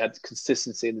manager and we had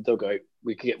consistency in the dugout,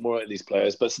 we could get more out of these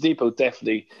players. But Shodipo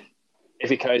definitely, if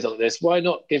he carries on like this, why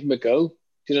not give him a go?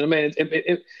 Do you know what I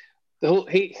mean?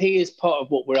 He is part of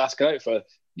what we're asking out for.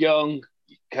 Young,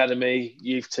 academy,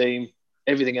 youth team,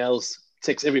 everything else,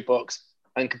 ticks every box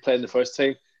and can play in the first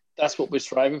team. That's what we're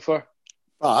striving for.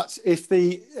 But if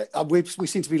we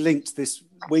seem to be linked this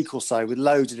week or so with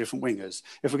loads of different wingers.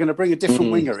 If we're going to bring a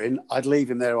different winger in, I'd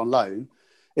leave him there on loan.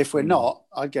 If we're not,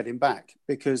 I'd get him back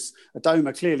because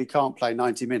Adoma clearly can't play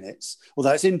 90 minutes.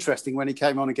 Although it's interesting when he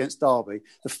came on against Derby,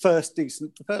 the first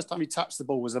time he touched the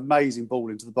ball was an amazing ball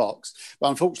into the box. But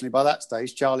unfortunately, by that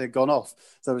stage, Charlie had gone off,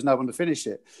 so there was no one to finish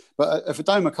it. But if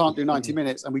Adoma can't do 90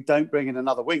 minutes and we don't bring in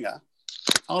another winger,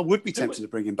 I would be tempted to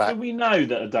bring him back. Do we know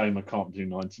that Adoma can't do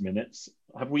 90 minutes?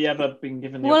 Have we ever been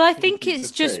given the Well, I opportunity think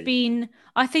it's to just see? been.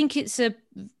 I think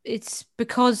it's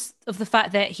because of the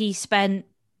fact that he spent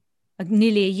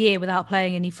nearly a year without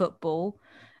playing any football,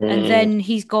 and then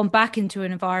he's gone back into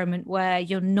an environment where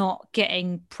you're not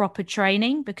getting proper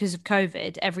training because of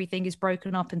COVID. Everything is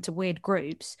broken up into weird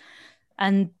groups,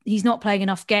 and he's not playing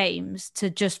enough games to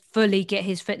just fully get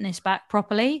his fitness back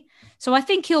properly. So I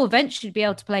think he'll eventually be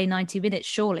able to play 90 minutes,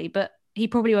 surely, but he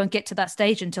probably won't get to that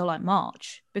stage until like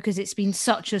March because it's been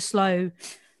such a slow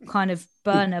kind of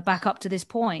burner back up to this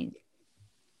point.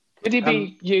 Could he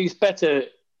be used better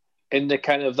in the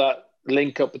kind of that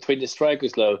link up between the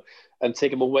strikers, though, and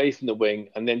take him away from the wing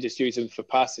and then just use him for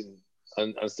passing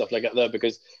and stuff like that there?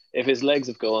 Because if his legs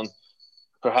have gone,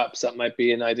 perhaps that might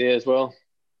be an idea as well.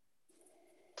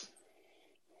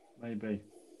 Maybe.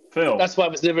 Phil. That's why I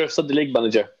was never a Sunday League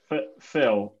manager.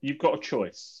 Phil, you've got a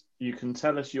choice. You can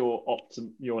tell us your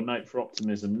note for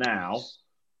optimism now,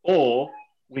 or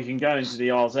we can go into the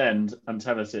R's end and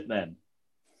tell us it then.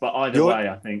 But either way,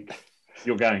 I think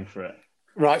you're going for it.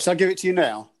 Right, so I'll give it to you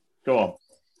now. Go on.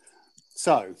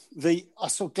 So I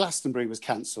saw Glastonbury was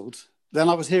cancelled. Then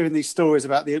I was hearing these stories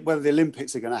about whether the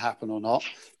Olympics are going to happen or not.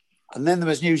 And then there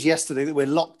was news yesterday that we're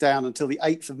locked down until the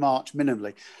 8th of March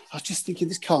minimally. I was just thinking,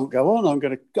 this can't go on.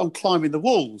 I'm climbing the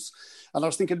walls. And I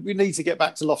was thinking, we need to get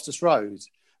back to Loftus Road.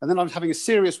 And then I'm having a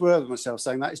serious word with myself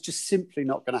saying that it's just simply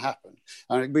not going to happen.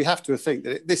 I mean, we have to think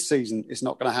that this season is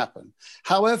not going to happen.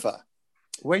 However,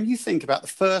 when you think about the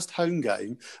first home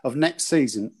game of next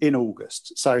season in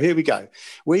August. So here we go.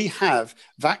 We have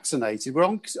vaccinated, we're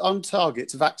on target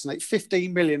to vaccinate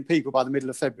 15 million people by the middle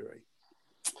of February.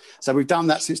 So we've done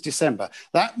that since December.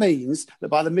 That means that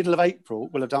by the middle of April,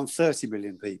 we'll have done 30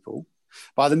 million people.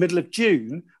 By the middle of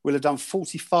June, we'll have done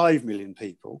 45 million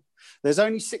people. There's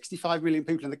only 65 million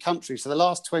people in the country, so the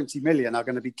last 20 million are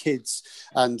going to be kids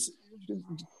and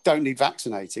don't need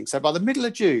vaccinating. So by the middle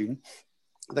of June,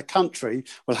 the country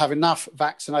will have enough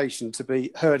vaccination to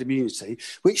be herd immunity,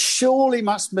 which surely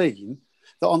must mean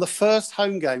that on the first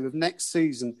home game of next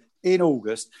season in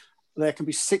August, there can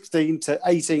be 16 to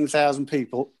 18,000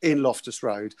 people in Loftus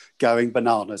Road going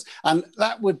bananas. And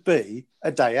that would be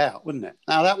a day out, wouldn't it?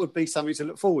 Now, that would be something to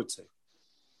look forward to.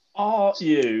 Are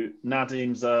you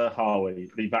Nadeem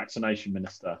Zahawi, the vaccination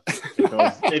minister?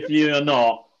 Because if you are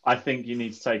not, I think you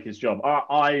need to take his job.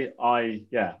 I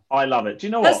love it. Do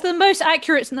you know That's what? the most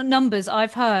accurate numbers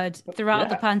I've heard throughout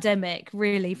the pandemic,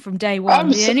 really, from day one.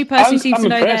 The only person who seems to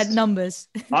know impressed. their numbers.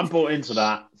 I'm bought into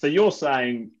that. So you're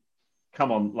saying,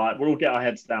 come on, like we'll all get our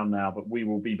heads down now, but we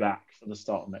will be back for the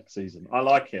start of next season. I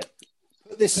like it.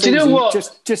 This Do you know season,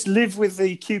 what? just live with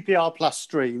the QPR Plus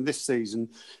stream this season,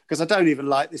 because I don't even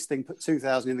like this thing. Put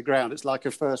 2,000 in the ground. It's like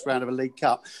a first round of a League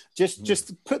Cup.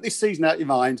 Just put this season out of your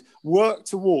mind. Work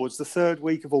towards the third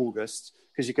week of August,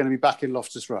 because you're going to be back in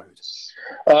Loftus Road.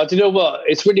 Do you know what?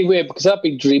 It's really weird because I've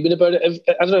been dreaming about it.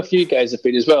 I don't know if you guys have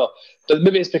been as well, but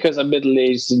maybe it's because I'm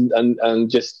middle-aged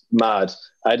and just mad.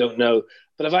 I don't know.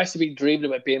 But I've actually been dreaming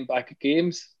about being back at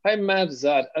games. How mad is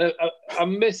that? I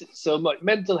miss it so much,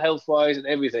 mental health-wise and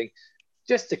everything.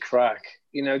 Just to crack,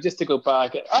 just to go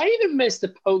back. I even miss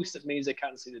the post that means I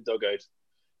can't see the dugout. It's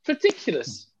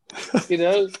ridiculous.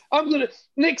 I'm going to,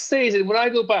 next season, when I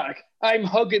go back, I'm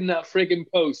hugging that frigging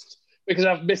post because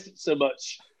I've missed it so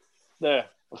much. There,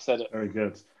 I've said it. Very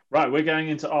good. Right, we're going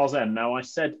into RZN. Now, I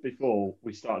said before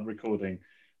we started recording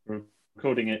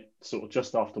it sort of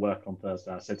just after work on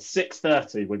Thursday. I said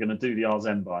 6:30 we're going to do the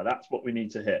RZN by. That's what we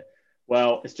need to hit.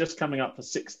 Well, it's just coming up for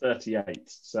 6:38,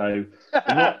 so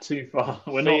we're not too far.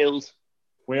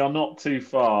 We are not too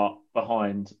far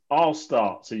behind. I'll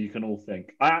start so you can all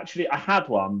think. I had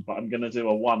one, but I'm going to do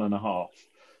a 1.5.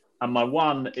 And my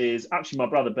one is actually my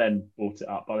brother Ben brought it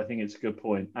up, but I think it's a good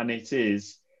point. And it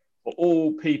is for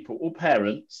all people, all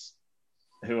parents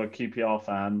who are QPR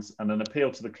fans, and an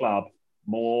appeal to the club,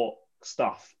 more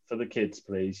stuff for the kids,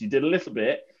 please. You did a little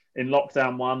bit in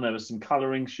lockdown 1. There was some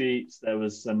colouring sheets. There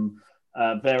was some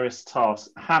various tasks.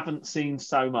 Haven't seen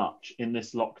so much in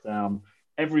this lockdown.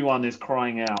 Everyone is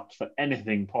crying out for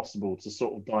anything possible to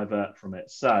sort of divert from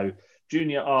it. So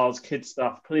junior R's, kids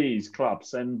stuff, please, club,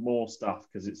 send more stuff,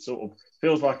 because it sort of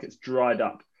feels like it's dried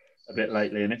up a bit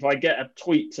lately. And if I get a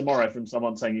tweet tomorrow from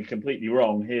someone saying you're completely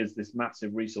wrong, here's this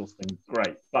massive resource thing,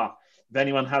 great. But if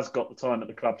anyone has got the time at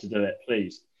the club to do it,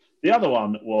 please. The other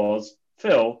one was,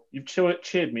 Phil, you've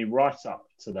cheered me right up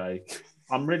today.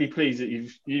 I'm really pleased that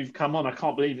you've come on. I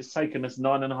can't believe it's taken us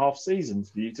 9.5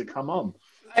 seasons for you to come on.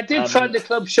 I did try the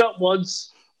club shop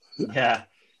once. Yeah.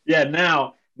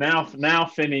 Now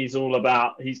Finney's all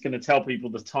about, he's going to tell people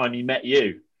the time he met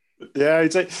you. Yeah,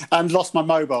 and lost my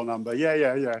mobile number. Yeah.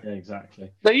 Yeah,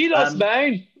 exactly. No, you lost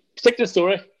mine. Stick to the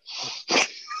story.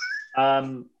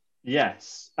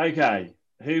 Yes. Okay.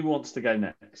 Who wants to go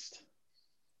next?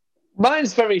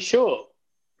 Mine's very short.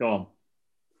 Go on.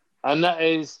 And that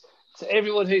is, to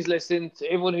everyone who's listened, to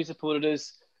everyone who supported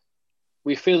us,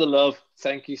 we feel the love.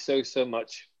 Thank you so, so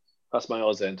much. That's my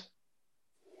Oz end.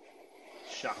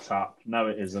 Shut up. No,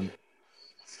 it isn't.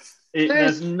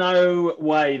 There's no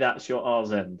way that's your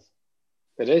R's end.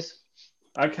 It is.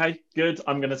 Okay, good.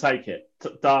 I'm going to take it.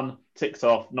 Done. Ticked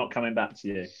off. Not coming back to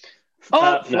you.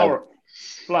 No.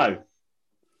 Flo.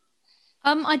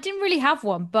 I didn't really have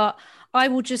one, but I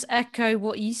will just echo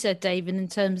what you said, David, in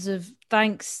terms of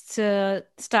thanks to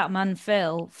Statman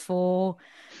Phil for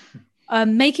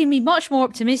making me much more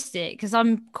optimistic, because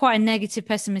I'm quite a negative,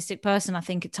 pessimistic person, I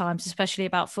think, at times, especially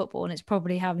about football. And it's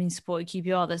probably having supported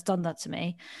QPR that's done that to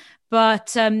me.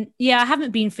 But I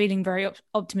haven't been feeling very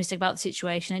optimistic about the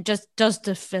situation. It just does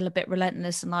feel a bit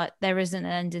relentless and like there isn't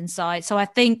an end in sight. So I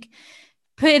think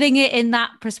putting it in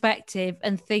that perspective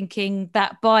and thinking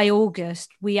that by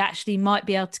August, we actually might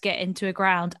be able to get into a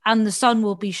ground and the sun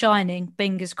will be shining,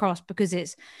 fingers crossed, because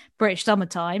it's British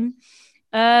summertime.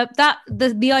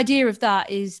 The idea of that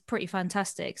is pretty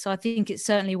fantastic. So I think it's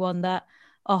certainly one that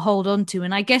I'll hold on to.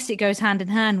 And I guess it goes hand in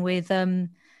hand with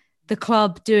the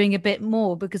club doing a bit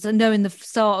more, because I know in the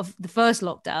start of the first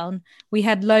lockdown we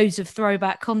had loads of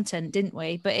throwback content, didn't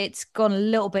we? But it's gone a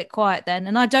little bit quiet then,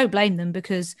 and I don't blame them,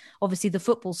 because obviously the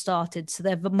football started, so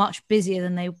they're much busier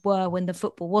than they were when the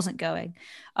football wasn't going.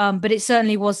 But it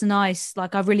certainly was nice.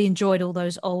 Like, I really enjoyed all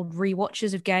those old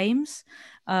rewatches of games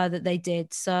that they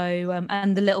did. So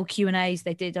and the little Q&As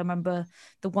they did. I remember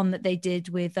the one that they did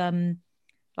with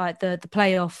like the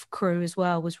playoff crew as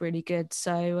well was really good.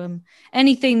 So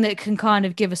anything that can kind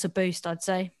of give us a boost, I'd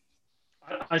say.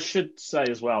 I should say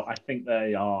as well, I think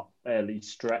they are fairly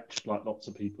stretched, like lots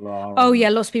of people are. Oh yeah,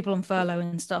 lots of people on furlough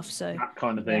and stuff. So that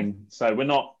kind of thing. Yeah. So we're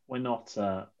not we're not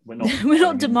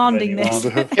demanding this.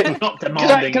 We're not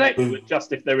demanding.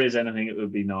 Just if there is anything, it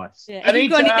would be nice. Yeah. If you've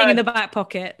got anything in the back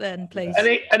pocket, then please.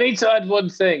 I need to add one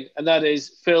thing, and that is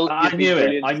Phil. I knew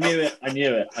it.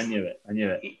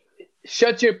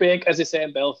 Shut your beak, as they say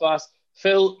in Belfast.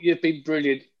 Phil, you've been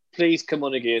brilliant. Please come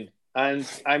on again. And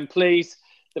I'm pleased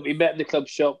that we met in the club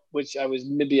shop, which I was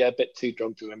maybe a bit too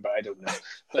drunk to remember. I don't know.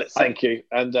 But thank you.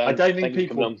 And I don't think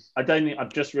people.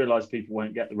 I've just realised people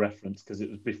won't get the reference, because it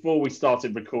was before we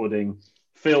started recording.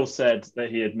 Phil said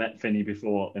that he had met Finney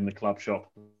before in the club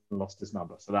shop and lost his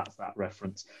number. So that's that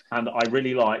reference. And I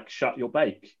really like Shut Your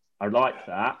Bake. I like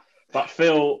that. But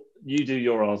Phil, you do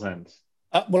your R's End.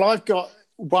 Well, I've got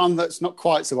one that's not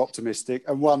quite so optimistic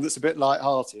and one that's a bit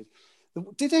light-hearted.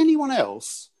 Did anyone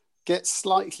else get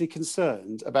slightly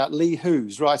concerned about Lee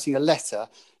Hoos writing a letter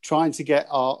trying to get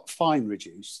our fine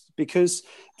reduced? Because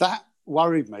that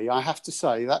worried me. I have to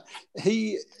say that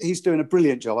he's doing a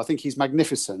brilliant job. I think he's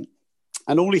magnificent.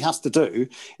 And all he has to do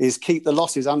is keep the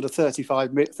losses under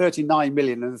 39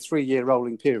 million in a 3-year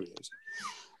rolling period.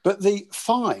 But the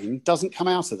fine doesn't come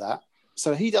out of that.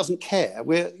 So he doesn't care.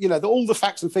 All the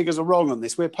facts and figures are wrong on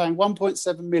this. We're paying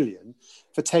 1.7 million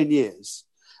for 10 years.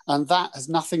 And that has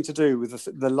nothing to do with the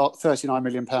 £39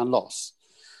 million loss.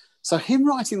 So him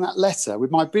writing that letter with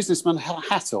my businessman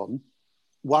hat on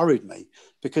worried me,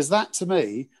 because that to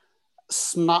me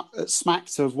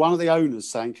smacked of one of the owners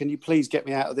saying, can you please get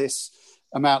me out of this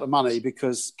amount of money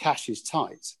because cash is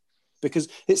tight? Because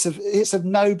it's of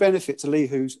no benefit to Lee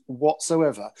Hoos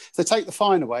whatsoever. If they take the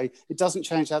fine away, it doesn't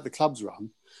change how the club's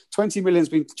run. 20 million's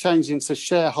been changed into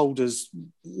shareholders,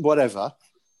 whatever,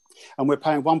 and we're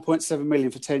paying 1.7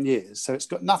 million for 10 years. So it's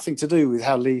got nothing to do with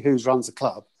how Lee Hoos runs the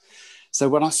club. So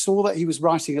when I saw that he was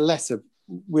writing a letter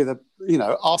with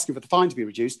asking for the fine to be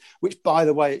reduced, which, by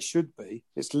the way, it should be,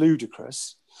 it's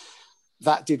ludicrous,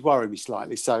 that did worry me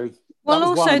slightly. So. Well,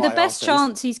 also the best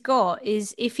chance he's got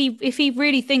is if he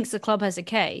really thinks the club has a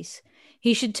case,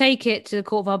 he should take it to the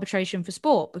Court of Arbitration for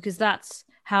Sport, because that's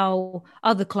how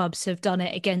other clubs have done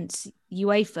it against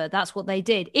UEFA. That's what they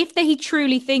did. If he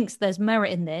truly thinks there's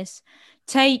merit in this,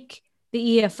 take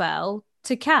the EFL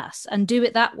to CAS and do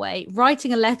it that way.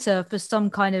 Writing a letter for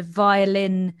some kind of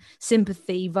violin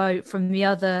sympathy vote from the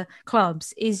other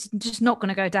clubs is just not going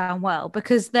to go down well,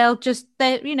 because they're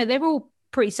all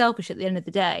pretty selfish at the end of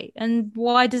the day, and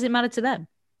why does it matter to them?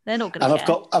 They're not going to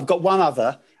care. I've got one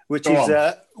other, which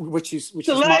is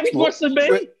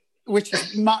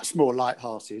much more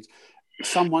light-hearted.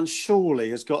 Someone surely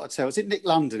has got to tell. Is it Nick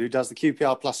London who does the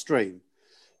QPR Plus stream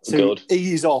to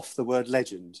ease off the word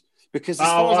legend? Because as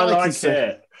far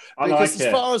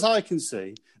as I can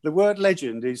see, the word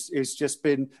legend is just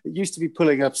been. It used to be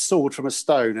pulling a sword from a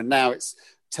stone, and now it's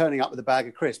turning up with a bag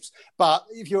of crisps. But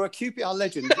if you're a QPR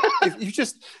legend,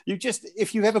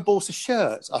 if you ever bought a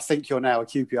shirt, I think you're now a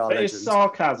QPR legend. It's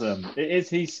sarcasm.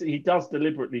 It is. He does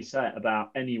deliberately say it about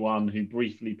anyone who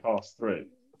briefly passed through.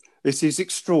 This is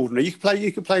extraordinary. You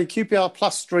can play QPR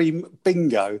Plus stream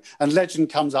bingo, and legend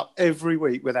comes up every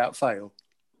week without fail.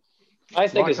 I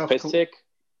think it's piss take.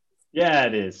 Yeah,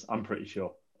 it is. I'm pretty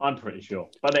sure.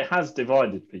 But it has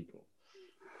divided people,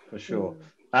 for sure.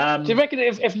 Do you reckon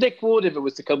if Nick Ward, if it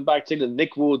was to come back to England,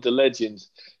 Nick Ward, the legend,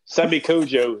 Sammy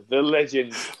Kojo, the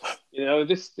legend,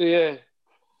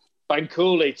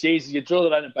 Bancoli, Jesus, you'd draw the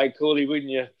line at Bancoli,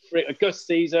 wouldn't you? Gus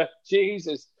Caesar,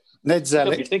 Jesus. Ned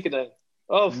Zellick. You're thinking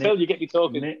of, Phil, you get me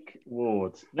talking. Nick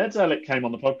Ward. Ned Zellick came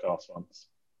on the podcast once.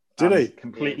 Did he?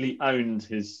 Completely owned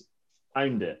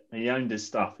it. He owned his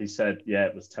stuff. He said, yeah,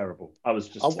 it was terrible. I was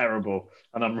just terrible,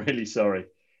 and I'm really sorry.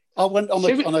 I went on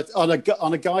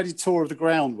a guided tour of the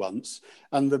ground once,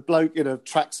 and the bloke in a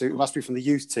tracksuit, who must be from the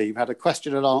youth team, had a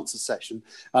question and answer session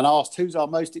and asked who's our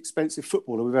most expensive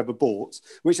footballer we've ever bought,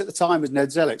 which at the time was Ned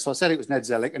Zellick. So I said it was Ned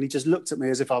Zellick, and he just looked at me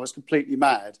as if I was completely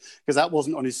mad, because that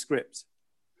wasn't on his script.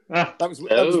 That was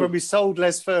when we sold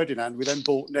Les Ferdinand. We then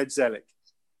bought Ned Zellick.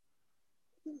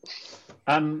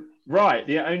 Right.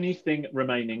 The only thing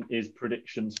remaining is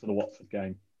predictions for the Watford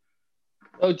game.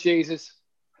 Oh, Jesus.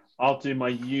 I'll do my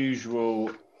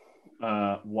usual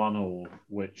 1-1,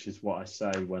 which is what I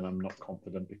say when I'm not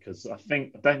confident, because I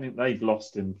don't think they've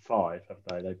lost in 5, have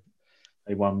they?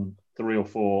 They won 3 or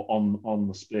 4 on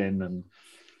the spin, and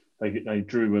they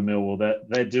drew with Millwall.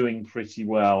 They're doing pretty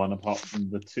well, and apart from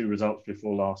the 2 results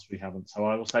before last, we haven't. So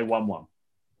I will say 1-1.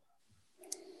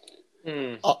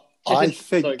 I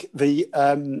think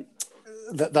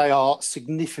that they are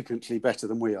significantly better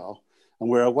than we are, and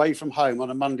we're away from home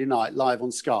on a Monday night live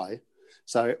on Sky,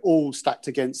 so all stacked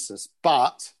against us.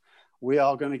 But we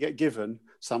are going to get given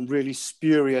some really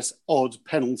spurious, odd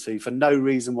penalty for no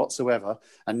reason whatsoever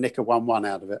and nick a 1-1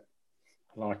 out of it.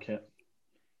 I like it.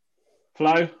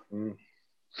 Flo?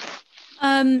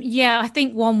 Yeah, I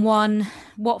think 1-1.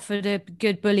 Watford, a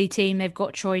good bully team. They've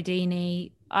got Troy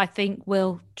Deeney. I think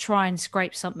we'll try and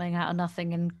scrape something out of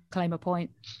nothing and claim a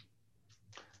point.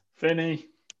 Finny?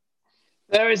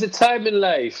 There is a time in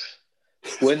life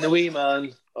when the wee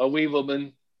man or wee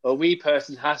woman or wee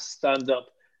person has to stand up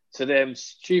to them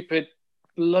stupid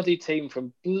bloody team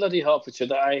from bloody Hertfordshire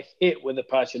that I hate with a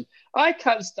passion. I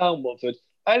can't stand Watford.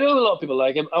 I know a lot of people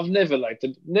like him. I've never liked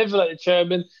him. Never liked the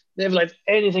chairman. Never liked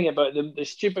anything about them. Their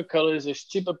stupid colours, their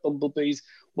stupid bumblebees,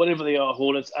 whatever they are,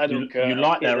 Hornets. I don't care. You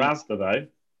like their Asda, though.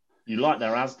 You like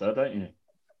their Asda, don't you?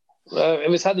 It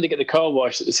was handy to get the car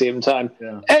washed at the same time.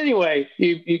 Yeah. Anyway,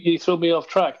 you throw me off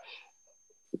track.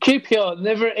 QPR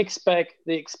never expect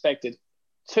the expected.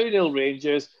 2-0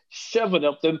 Rangers, shoving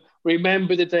up them.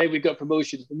 Remember the day we got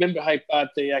promotion. Remember how bad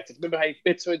they acted. Remember how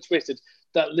bitter and twisted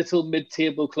that little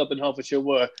mid-table club in Hertfordshire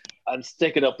were, and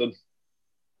stick it up them.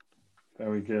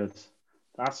 Very good.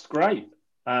 That's great.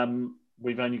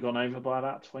 We've only gone over by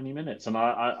about 20 minutes, and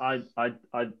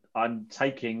I'm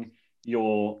taking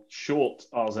your short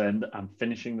R's end and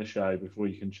finishing the show before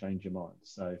you can change your mind.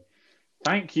 So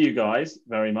thank you guys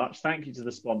very much. Thank you to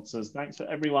the sponsors. Thanks for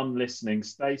everyone listening.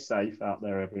 Stay safe out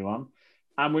there, everyone.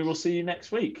 And we will see you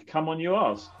next week. Come on, you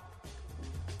R's.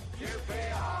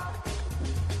 QPR,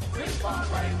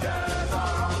 Rangers.